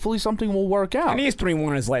hopefully something will work out. And he is 3-1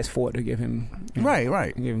 in his last 4 to give him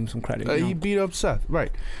right. Give him some credit. He beat up Seth,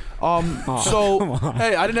 right? So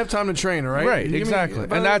hey, I didn't have time to train, all right? Right, exactly,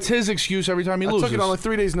 and that's his excuse every time he loses. I took it on like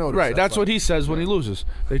 3 days' notice. Right, that's what he says when he loses.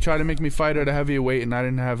 They try to make me fight at a heavier weight, and I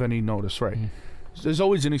didn't have any notice. Right, there's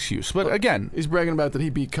always an excuse, but again, he's bragging about that he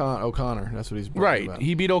beat O'Connor. That's what he's bragging about.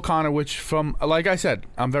 He beat O'Connor, which like I said,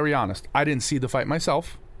 I'm very honest. I didn't see the fight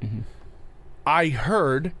myself. I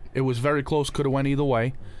heard it was very close, could have went either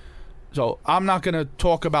way. So I'm not going to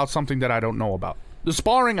talk about something that I don't know about. The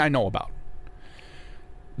sparring I know about.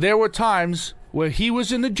 There were times where he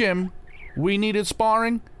was in the gym, we needed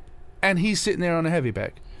sparring, and he's sitting there on a heavy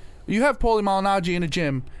bag. You have Paulie Malignaggi in the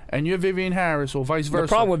gym, and you have Vivian Harris, or vice versa. The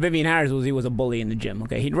problem with Vivian Harris was he was a bully in the gym.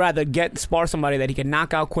 Okay, he'd rather spar somebody that he could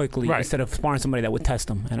knock out quickly instead of sparring somebody that would test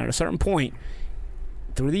him. And at a certain point,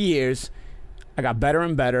 through the years, I got better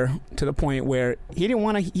and better to the point where he wouldn't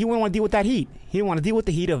want to deal with that heat. He didn't want to deal with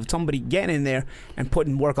the heat of somebody getting in there and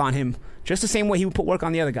putting work on him, just the same way he would put work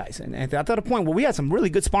on the other guys. And I thought at a point where we had some really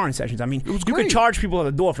good sparring sessions. I mean, you could charge people at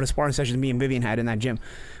the door for the sparring sessions me and Vivian had in that gym.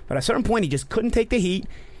 But at a certain point, he just couldn't take the heat,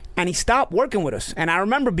 and he stopped working with us. And I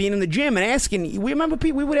remember being in the gym and asking, we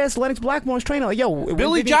would ask Lennox Blackmore's trainer, like, yo,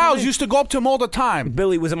 Billy Giles used to go up to him all the time.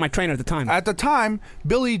 Billy was my trainer at the time. At the time,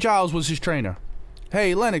 Billy Giles was his trainer.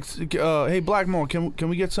 Hey, Lennox, hey, Blackmore, can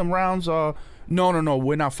we get some rounds? No,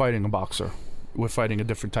 we're not fighting a boxer. We're fighting a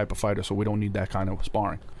different type of fighter, so we don't need that kind of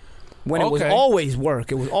sparring. When it was always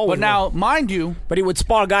work. It was always But now, work. mind you... But he would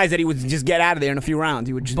spar guys that he would just get out of there in a few rounds.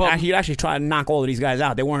 He'd actually try to knock all of these guys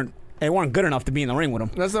out. They weren't good enough to be in the ring with him.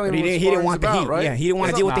 That's not even he didn't want the heat. Right? Yeah, he didn't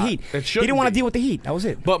want to deal with the heat. He didn't want to deal with the heat. That was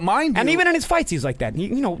it. But mind you... And even in his fights, he's like that.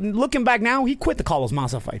 Looking back now, he quit the Carlos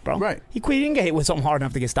Massa fight, bro. Right. He quit. He didn't get hit with something hard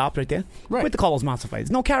enough to get stopped right there. Right. Quit the Carlos Massa fight.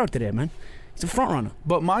 There's no character there, man. He's a front runner.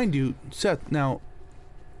 But mind you, Seth, now,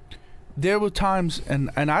 there were times, and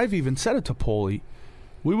I've even said it to Paulie,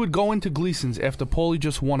 we would go into Gleason's after Paulie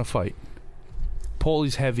just won a fight.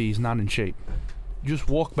 Paulie's heavy, he's not in shape. Just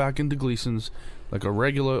walk back into Gleason's like a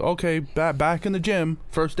regular, okay, back in the gym,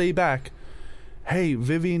 first day back. Hey,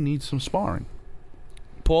 Vivian needs some sparring.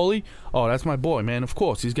 Paulie, oh, that's my boy, man. Of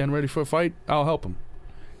course, he's getting ready for a fight. I'll help him.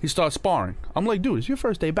 He starts sparring. I'm like, dude, it's your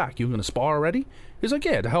first day back. You going to spar already? He's like,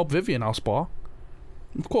 yeah, to help Vivian, I'll spar.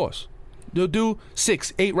 Of course. They'll do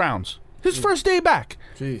 6-8 rounds. His first day back.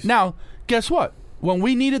 Jeez. Now, guess what? When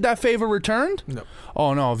we needed that favor returned, no.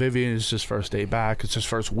 Oh no, Vivian is his first day back. It's his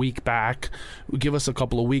first week back. Give us a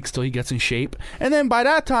couple of weeks till he gets in shape, and then by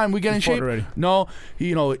that time we get in shape. Already. No,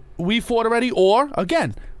 we fought already. Or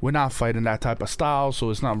again, we're not fighting that type of style,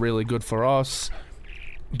 so it's not really good for us.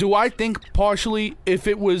 Do I think partially if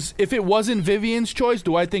it wasn't Vivian's choice,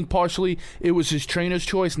 do I think partially it was his trainer's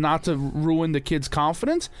choice not to ruin the kid's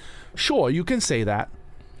confidence? Sure, you can say that,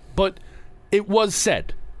 but it was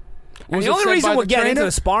said. And the only reason we're getting into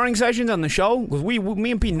the sparring sessions on the show was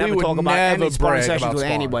me and Pete never talk about any sparring sessions with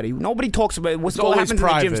anybody. Nobody talks about what happens in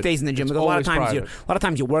the gym stays in the gym. Because a lot of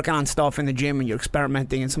times you're working on stuff in the gym and you're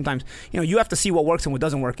experimenting, and sometimes you have to see what works and what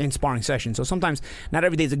doesn't work in sparring sessions. So sometimes not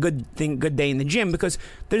every day is a good day in the gym because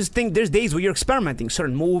there's days where you're experimenting,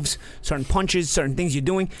 certain moves, certain punches, certain things you're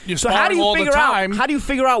doing. So how do you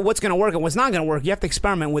figure out what's going to work and what's not going to work? You have to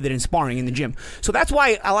experiment with it in sparring in the gym. So that's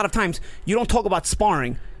why a lot of times you don't talk about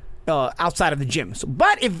sparring outside of the gym.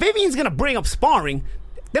 But if Vivian's gonna bring up sparring,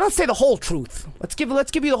 they don't say the whole truth. Let's give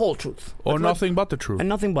you the whole truth. Or nothing but the truth. And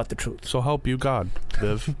nothing but the truth. So help you God,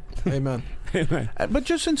 Viv. Amen. But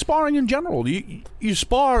just in sparring in general, you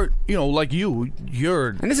spar, like you're.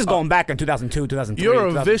 And this is going back in 2002, 2003, you're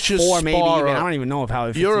a vicious sparrer. Maybe even. I don't even know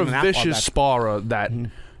if you're a vicious sparrer that. Mm-hmm.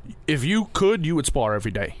 If you could, you would spar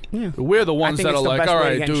every day. Yeah. We're the ones that are like, all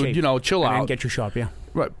right, dude, chill out. And get you sharp, yeah.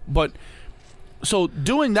 Right, but. So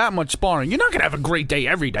doing that much sparring, you're not gonna have a great day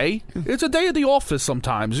every day. It's a day at the office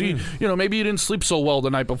sometimes. Maybe you didn't sleep so well the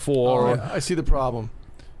night before. Oh, yeah. I see the problem.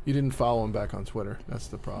 You didn't follow him back on Twitter. That's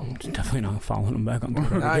the problem. Definitely not following him back on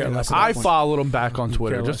Twitter. I followed him back on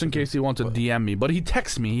Twitter just in case he wants to DM me. But he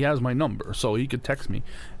texts me. He has my number, so he could text me,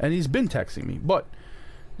 and he's been texting me. But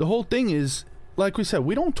the whole thing is, like we said,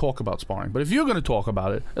 we don't talk about sparring. But if you're gonna talk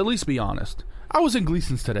about it, at least be honest. I was in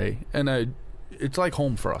Gleason's today, and it's like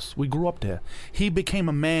home for us. We grew up there. He became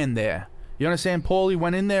a man there. You understand? Paulie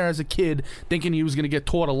went in there as a kid thinking he was going to get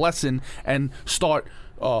taught a lesson and start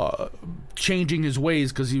changing his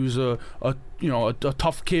ways because he was a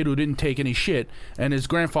tough kid who didn't take any shit. And his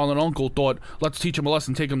grandfather and uncle thought, let's teach him a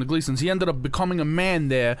lesson, take him to Gleason's. He ended up becoming a man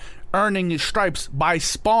there, earning his stripes by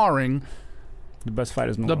sparring. The best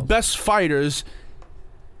fighters in the world. Best fighters.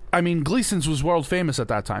 I mean, Gleason's was world famous at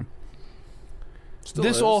that time.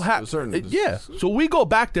 this all happened. Yeah. So we go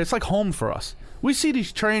back there. It's like home for us. We see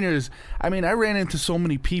these trainers. I mean, I ran into so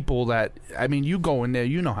many people that, I mean, you go in there,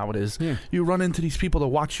 you know how it is. Yeah. You run into these people that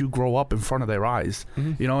watch you grow up in front of their eyes,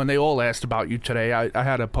 you know, and they all asked about you today. I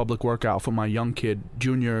had a public workout for my young kid,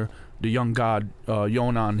 Junior, the young god,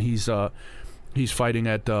 Yonan. He's fighting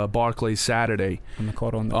at Barclays Saturday on the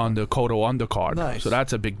Cotto undercard. Nice. So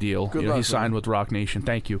that's a big deal. Good luck, he signed with Rock Nation.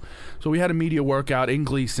 Thank you. So we had a media workout in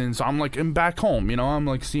Gleason. So I'm like, I'm back home, you know, I'm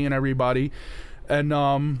like seeing everybody.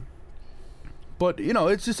 And, but, you know,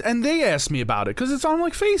 it's just, and they asked me about it because it's on,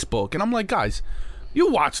 like, Facebook. And I'm like, guys, you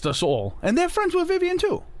watched us all. And they're friends with Vivian,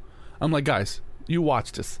 too. I'm like, guys, you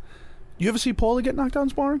watched us. You ever see Paulie get knocked down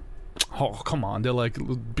sparring? Oh, come on. They're like,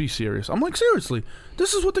 be serious. I'm like, seriously,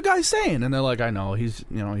 this is what the guy's saying. And they're like, I know. He's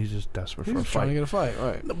just desperate for a fight. He's trying to get a fight,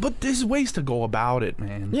 right. But there's ways to go about it,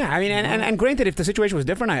 man. Yeah, I mean, and granted, if the situation was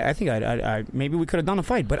different, I think I maybe we could have done a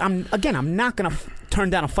fight. But I'm not going to turn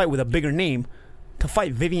down a fight with a bigger name to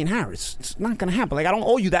fight Vivian Harris. It's not going to happen. Like, I don't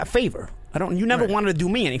owe you that favor. You never wanted to do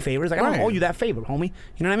me any favors. Like, I don't owe you that favor, homie.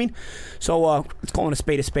 You know what I mean? So let's call it a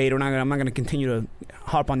spade a spade. I'm not going to continue to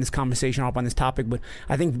harp on this conversation, harp on this topic. But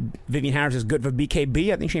I think Vivian Harris is good for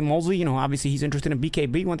BKB. I think Shane Mosley, you know, obviously he's interested in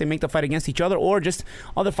BKB. Won't they make the fight against each other or just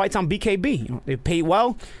other fights on BKB? You know, they pay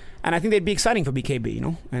well, and I think they'd be exciting for BKB. You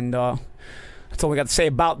know, and that's all we got to say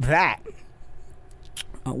about that.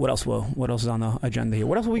 What else is on the agenda here?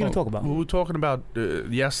 What else are we going to talk about? We were talking about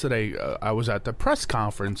yesterday. I was at the press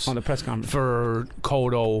conference. On the press conference for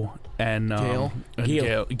Cotto and Gil.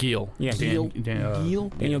 Yeah, Gil.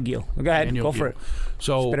 Daniel Gil. Go ahead. Go for it.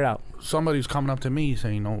 So spit it out. Somebody's coming up to me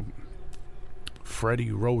saying, "No,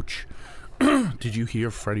 Freddie Roach. Did you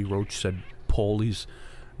hear Freddie Roach said Paulie's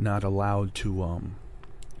not allowed to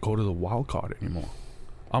go to the wild card anymore?"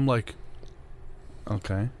 I'm like,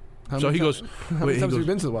 okay. So he goes. How many times have you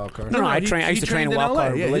been to the wild card? No, I used to train a wild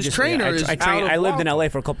card. His trainer is I lived in LA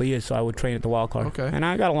for a couple of years, so I would train at the wild card. Okay. And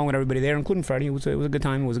I got along with everybody there, including Freddie. It was a good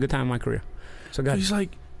time. It was a good time in my career. So go ahead. He's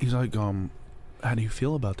like, how do you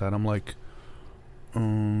feel about that? I'm like,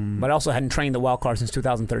 But I also hadn't trained the wild card since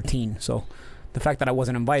 2013, so the fact that I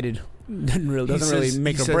wasn't invited doesn't really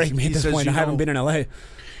make or break me at this point. I haven't been in LA.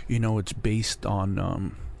 You know, it's based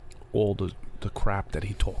on all the crap that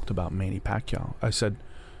he talked about Manny Pacquiao. I said,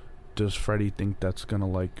 does Freddie think that's gonna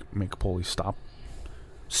like make Paulie stop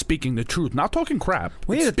speaking the truth, not talking crap?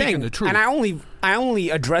 Well, here's the thing, the truth. and I only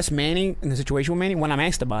address Manny in the situation with Manny when I'm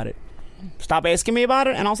asked about it. Stop asking me about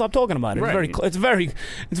it, and I'll stop talking about it. Right. It's very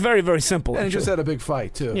very simple. And he just had a big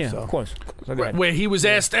fight too. Yeah, so. of course. So right. Where he was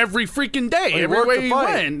asked every freaking day, everywhere he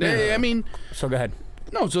went. Yeah. I mean, so go ahead.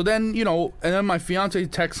 No, so then and then my fiance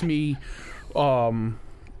texts me.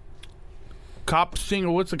 Cop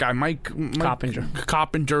singer, what's the guy? Mike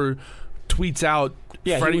Coppinger tweets out.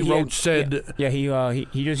 Yeah, Freddie Roach said. Yeah, he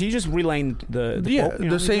just relaying the quote,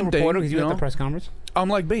 the same thing. Because he was at the press conference. I'm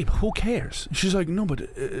like, babe, who cares? She's like, no, but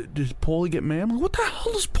does Paulie get mad? I'm like, what the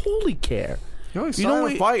hell does Paulie care? You know,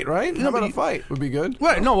 a fight, right? How about a fight would be good?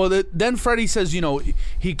 Right. No, well, then Freddie says,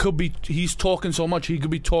 he's talking so much, he could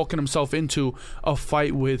be talking himself into a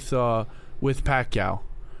fight with Pacquiao.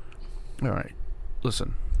 All right,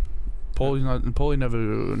 listen. Paulie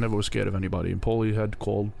never was scared of anybody, and Paulie had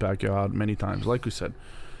called Pacquiao out many times. Like we said,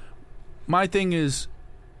 my thing is,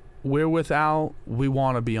 we're with Al. We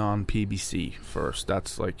want to be on PBC first.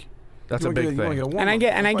 That's a big thing. And I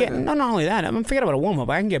get not only that. I'm forget about a warm up.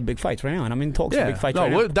 I can get big fights right now, and I'm in talks for big fights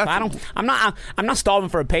right now. I'm not starving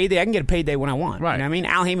for a payday. I can get a payday when I want. Right. You know what I mean?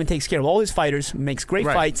 Al Heyman takes care of all his fighters, makes great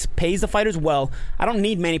fights, pays the fighters well. I don't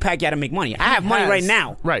need Manny Pacquiao to make money. I have money right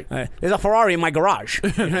now. Right. There's a Ferrari in my garage.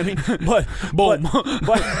 You know what I mean? But boom.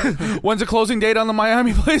 But when's the closing date on the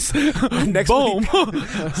Miami place? Next boom.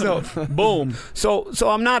 So boom. So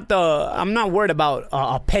I'm not worried about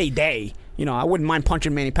a payday. I wouldn't mind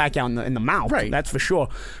punching Manny Pacquiao in the mouth. Right. That's for sure.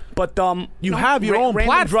 But you have your own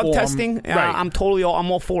platform. Drug testing. Right. I'm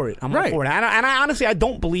all for it. I'm all for it. And I honestly, I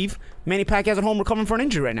don't believe Manny Pacquiao's at home recovering from an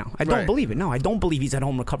injury right now. I don't believe it. No, I don't believe he's at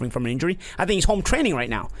home recovering from an injury. I think he's home training right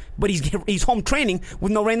now. But he's home training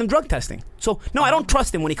with no random drug testing. So no, I don't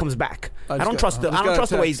trust him when he comes back. I don't trust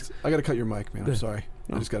the way he's. I got to cut your mic, man. I'm sorry.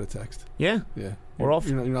 I just got a text. Yeah. We're off.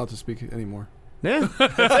 You're not allowed to speak anymore. Yeah,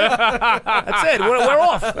 that's it. We're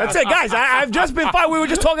off. That's it, guys. I've just been fired. We were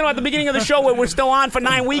just talking about the beginning of the show where we're still on for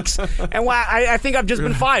 9 weeks, and I think I've just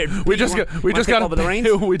been fired. We just got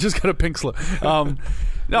a pink slip. No,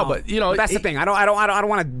 but that's the thing. I don't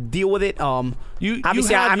want to deal with it.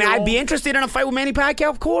 Obviously, I'd be interested in a fight with Manny Pacquiao,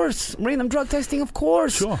 of course. Random drug testing, of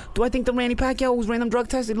course. Sure. Do I think the Manny Pacquiao who's random drug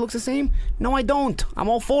tested looks the same? No, I don't. I'm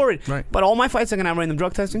all for it. Right. But all my fights are gonna have random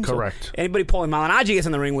drug testing. Correct. So anybody Paulie Malignaggi gets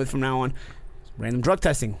in the ring with from now on, Random drug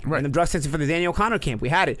testing. Right. Random drug testing for the Daniel O'Connor camp. We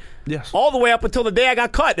had it. Yes. All the way up until the day I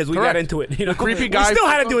got cut as we got into it. You know? Creepy guy. We still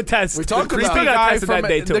had to do a test. We talked about creepy it. guy tested that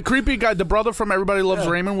day, too. The creepy guy, the brother from Everybody Loves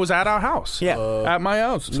Raymond, was at our house. Yeah. At my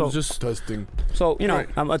house. So So just testing. So, you know,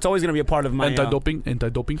 it's always going to be a part of my... anti-doping.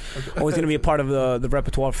 always going to be a part of the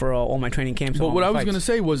repertoire for all my training camps. But and all what my I was fights. going to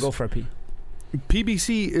say was Go for it, P.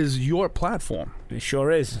 PBC is your platform. It sure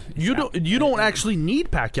is. You don't actually need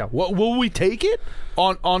Pacquiao. Will we take it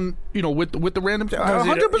on with the random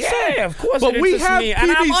 100%? Yeah, of course. But it we interests have me. PBC.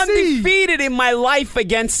 And I'm undefeated in my life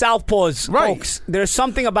against southpaws, Right. folks. There's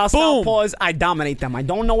something about Boom. southpaws. I dominate them. I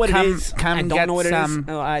don't know what it is. Come I don't get know what it is. some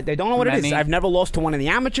I don't know what it is. money. I've never lost to one in the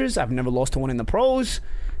amateurs. I've never lost to one in the pros.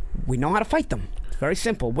 We know how to fight them. It's very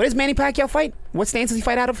simple. What does Manny Pacquiao fight? What stance does he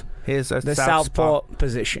fight out of? The southpaw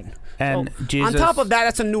position. And So, Jesus, on top of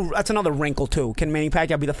that, that's another wrinkle too. Can Manny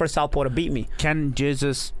Pacquiao be the first southpaw to beat me? can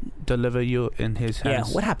Jesus deliver you in his hands?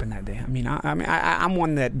 Yeah, what happened that day? I mean, I'm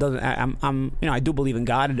one that doesn't. I do believe in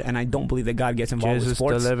God, and I don't believe that God gets involved with Jesus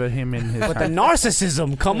sports. deliver him in his But the hands.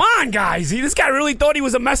 narcissism, come on, guys! This guy really thought he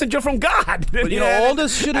was a messenger from God. But, you know, all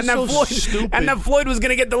this shit is so Floyd, stupid. And then Floyd was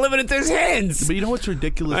gonna get delivered into his hands. But you know what's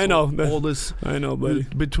ridiculous? I know. All this. I know, buddy.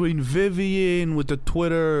 Between Vivian with the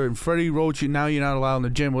Twitter and Freddie Roach, now you're not allowed in the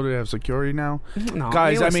gym. What do they have? Security now? No,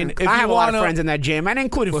 Guys, listen, if I you have a lot of wanna- friends in that gym, and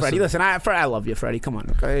including Freddie. Listen, I love you, Freddie. Come on,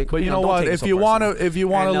 okay? But you know don't what? take it If so you personal.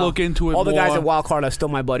 wanna And, look into it all the guys more- at Wild Card are still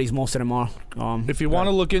my buddies. Most of them are. If you want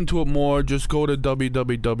to look into it more, just go to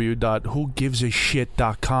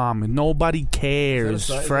www.whogivesashit.com. Nobody cares. Is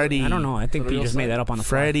that a site? Freddie. I don't know. I think Is that a P real just made site? that up on the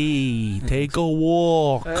fly. Freddie, take a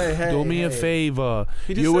walk. Hey, Do me a hey. favor.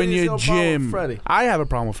 He just You said in he's your got a problem with gym. Freddie. I have a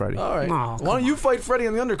problem with Freddie. All right. No, Why don't you fight Freddie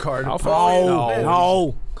on the undercard? I'll Paulie fight- and-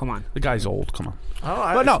 No, come on. The guy's old. Come on.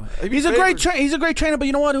 But But no, he's a great he's a great trainer. But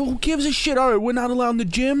you know what? Who gives a shit? All right, we're not allowed in the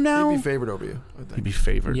gym now. He'd be favored over you. I He'd think. be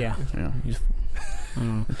favored. Yeah.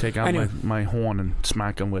 I'd take out Anyway. my horn and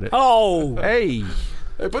smack him with it. Oh, Hey,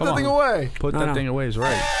 Hey, put Come that thing on. away. put that no. thing away is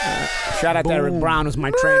right. shout out to Eric Brown, who's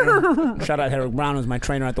my trainer. Shout out to Eric Brown, who's my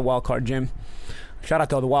trainer at the Wild Card gym. Shout out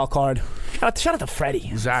to the Wild Card. Shout out to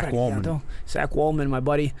Freddie. Zach Freddie, Wallman. Zach Wallman, my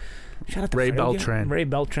buddy. Shout out to Ray Freddie. Beltran. Ray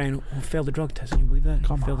Beltran, who failed the drug test. Can you believe that?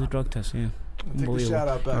 Come Failed on. the drug test. Yeah. Take the Unbelievable. shout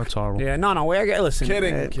out back. That's horrible. Yeah, no. Listen.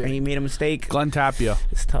 Kidding. He made a mistake. Glenn Tapia,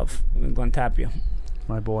 It's tough. Glenn Tapia.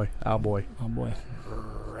 my boy, our boy. Oh boy.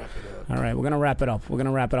 All right, we're gonna wrap it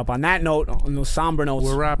up. On that note, on those somber notes,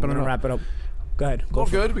 We're wrapping it gonna up. wrap it up. Go ahead. Go Well,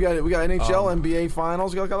 for it. good. We got NHL, NBA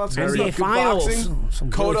finals. We got lots of NBA stuff. Good finals. boxing. Some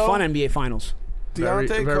really Cotto. fun NBA finals. Very,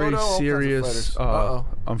 Deontay, very Cotto, all kinds of serious. fighters. Uh-oh.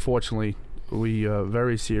 Unfortunately, we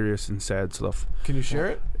very serious and sad stuff. Can you share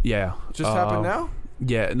it? Yeah, Just happened now?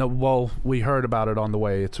 Yeah, no. Well, we heard about it on the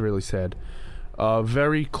way. It's really sad.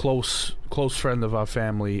 Very close friend of our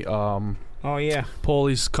family. Oh yeah.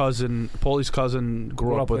 Paulie's cousin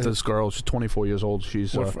grew up with this girl. She's 24 years old.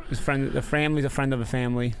 She's His friend. The family's a friend of a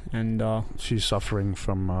family, and she's suffering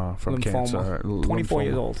from lymphoma. cancer. 24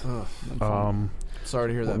 years Lymphoma. old. Ugh. Sorry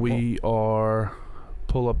to hear that. We are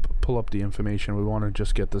pull up the information. We want to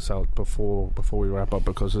just get this out before we wrap up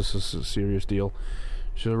because this is a serious deal.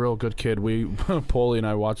 She's a real good kid. Paulie and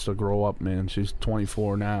I watched her grow up, man. She's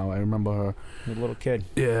 24 now. I remember her. A little kid.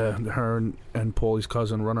 Yeah, her and Paulie's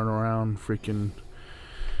cousin running around freaking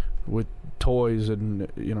with toys, and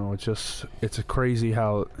it's a crazy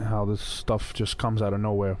how this stuff just comes out of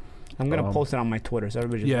nowhere. I'm gonna post it on my Twitter, so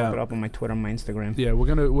everybody just look it up on my Twitter and my Instagram. Yeah, we're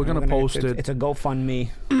gonna post it. It's a GoFundMe.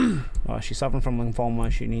 She's suffering from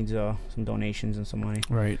lymphoma. She needs some donations and some money.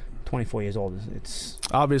 Right. 24 years old. It's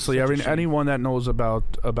Obviously, such a shame. anyone that knows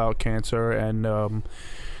about cancer and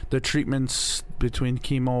the treatments between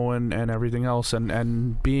chemo and everything else,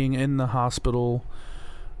 and being in the hospital,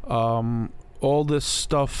 all this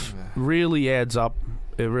stuff really adds up.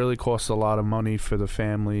 It really costs a lot of money for the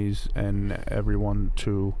families and everyone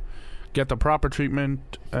to get the proper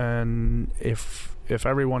treatment. And if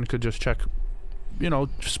everyone could just check,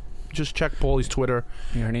 just check Paulie's Twitter.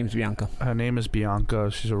 Yeah, her name's Bianca. Her name is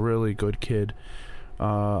Bianca. She's a really good kid.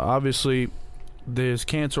 Obviously, there's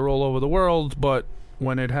cancer all over the world, but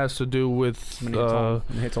when it has to do with... it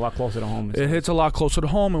hits a lot closer to home. It hits a lot closer to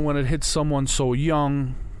home, and when it hits someone so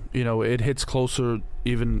young, it hits closer,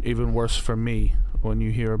 even worse for me. When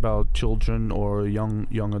you hear about children or young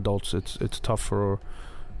adults, it's tougher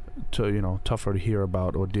to hear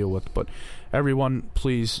about or deal with. But everyone,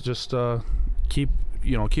 please just keep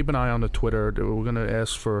an eye on the Twitter. We're gonna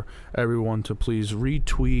ask for everyone to please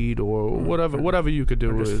retweet or whatever you could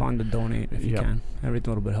do. Or just fund to donate if you can. Every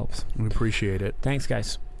little bit helps. We appreciate it. Thanks,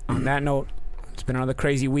 guys. On that note, it's been another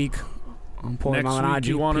crazy week. I'm Paulie Next week,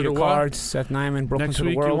 you Malignaggi, wanted Peter to what? Cards, Seth Nyman, Brooklyn Next to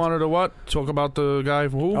week the world. you wanted to what? Talk about the guy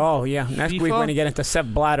who? Oh, yeah. Next week we're going to get into Sepp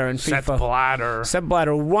Blatter and Seth FIFA. Blatter. Sepp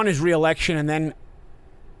Blatter will run his re-election and then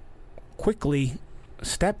quickly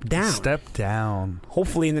step down. Step down.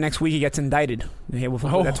 Hopefully in the next week he gets indicted. Yeah,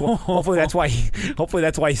 hopefully that's why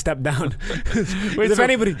he stepped down. Wait, if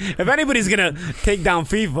anybody's gonna take down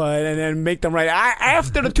FIFA and then make them right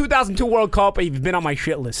after the 2002 World Cup, he's been on my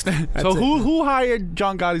shit list. So who hired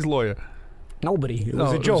John Gotti's lawyer? Nobody. It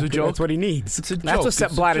was a joke. That's what he needs. It's a joke. That's what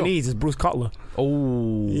Sepp Blatter needs is Bruce Cutler.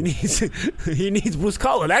 Oh. He needs Bruce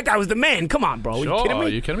Cutler. That guy was the man. Come on, bro. Sure. You kidding me?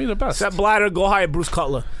 You kidding me? The best. Sepp Blatter, go hire Bruce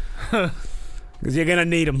Cutler. Because you're going to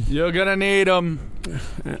need him. You're going to need him.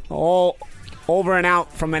 All over and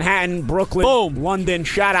out from Manhattan, Brooklyn, Boom. London.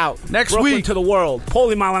 Shout out. Next Brooklyn week. to the world.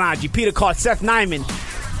 Paulie Malignaggi, Peter Cott, Seth Nyman.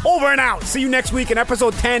 Over and out. See you next week in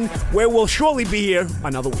episode 10, where we'll surely be here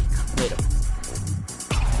another week. Later.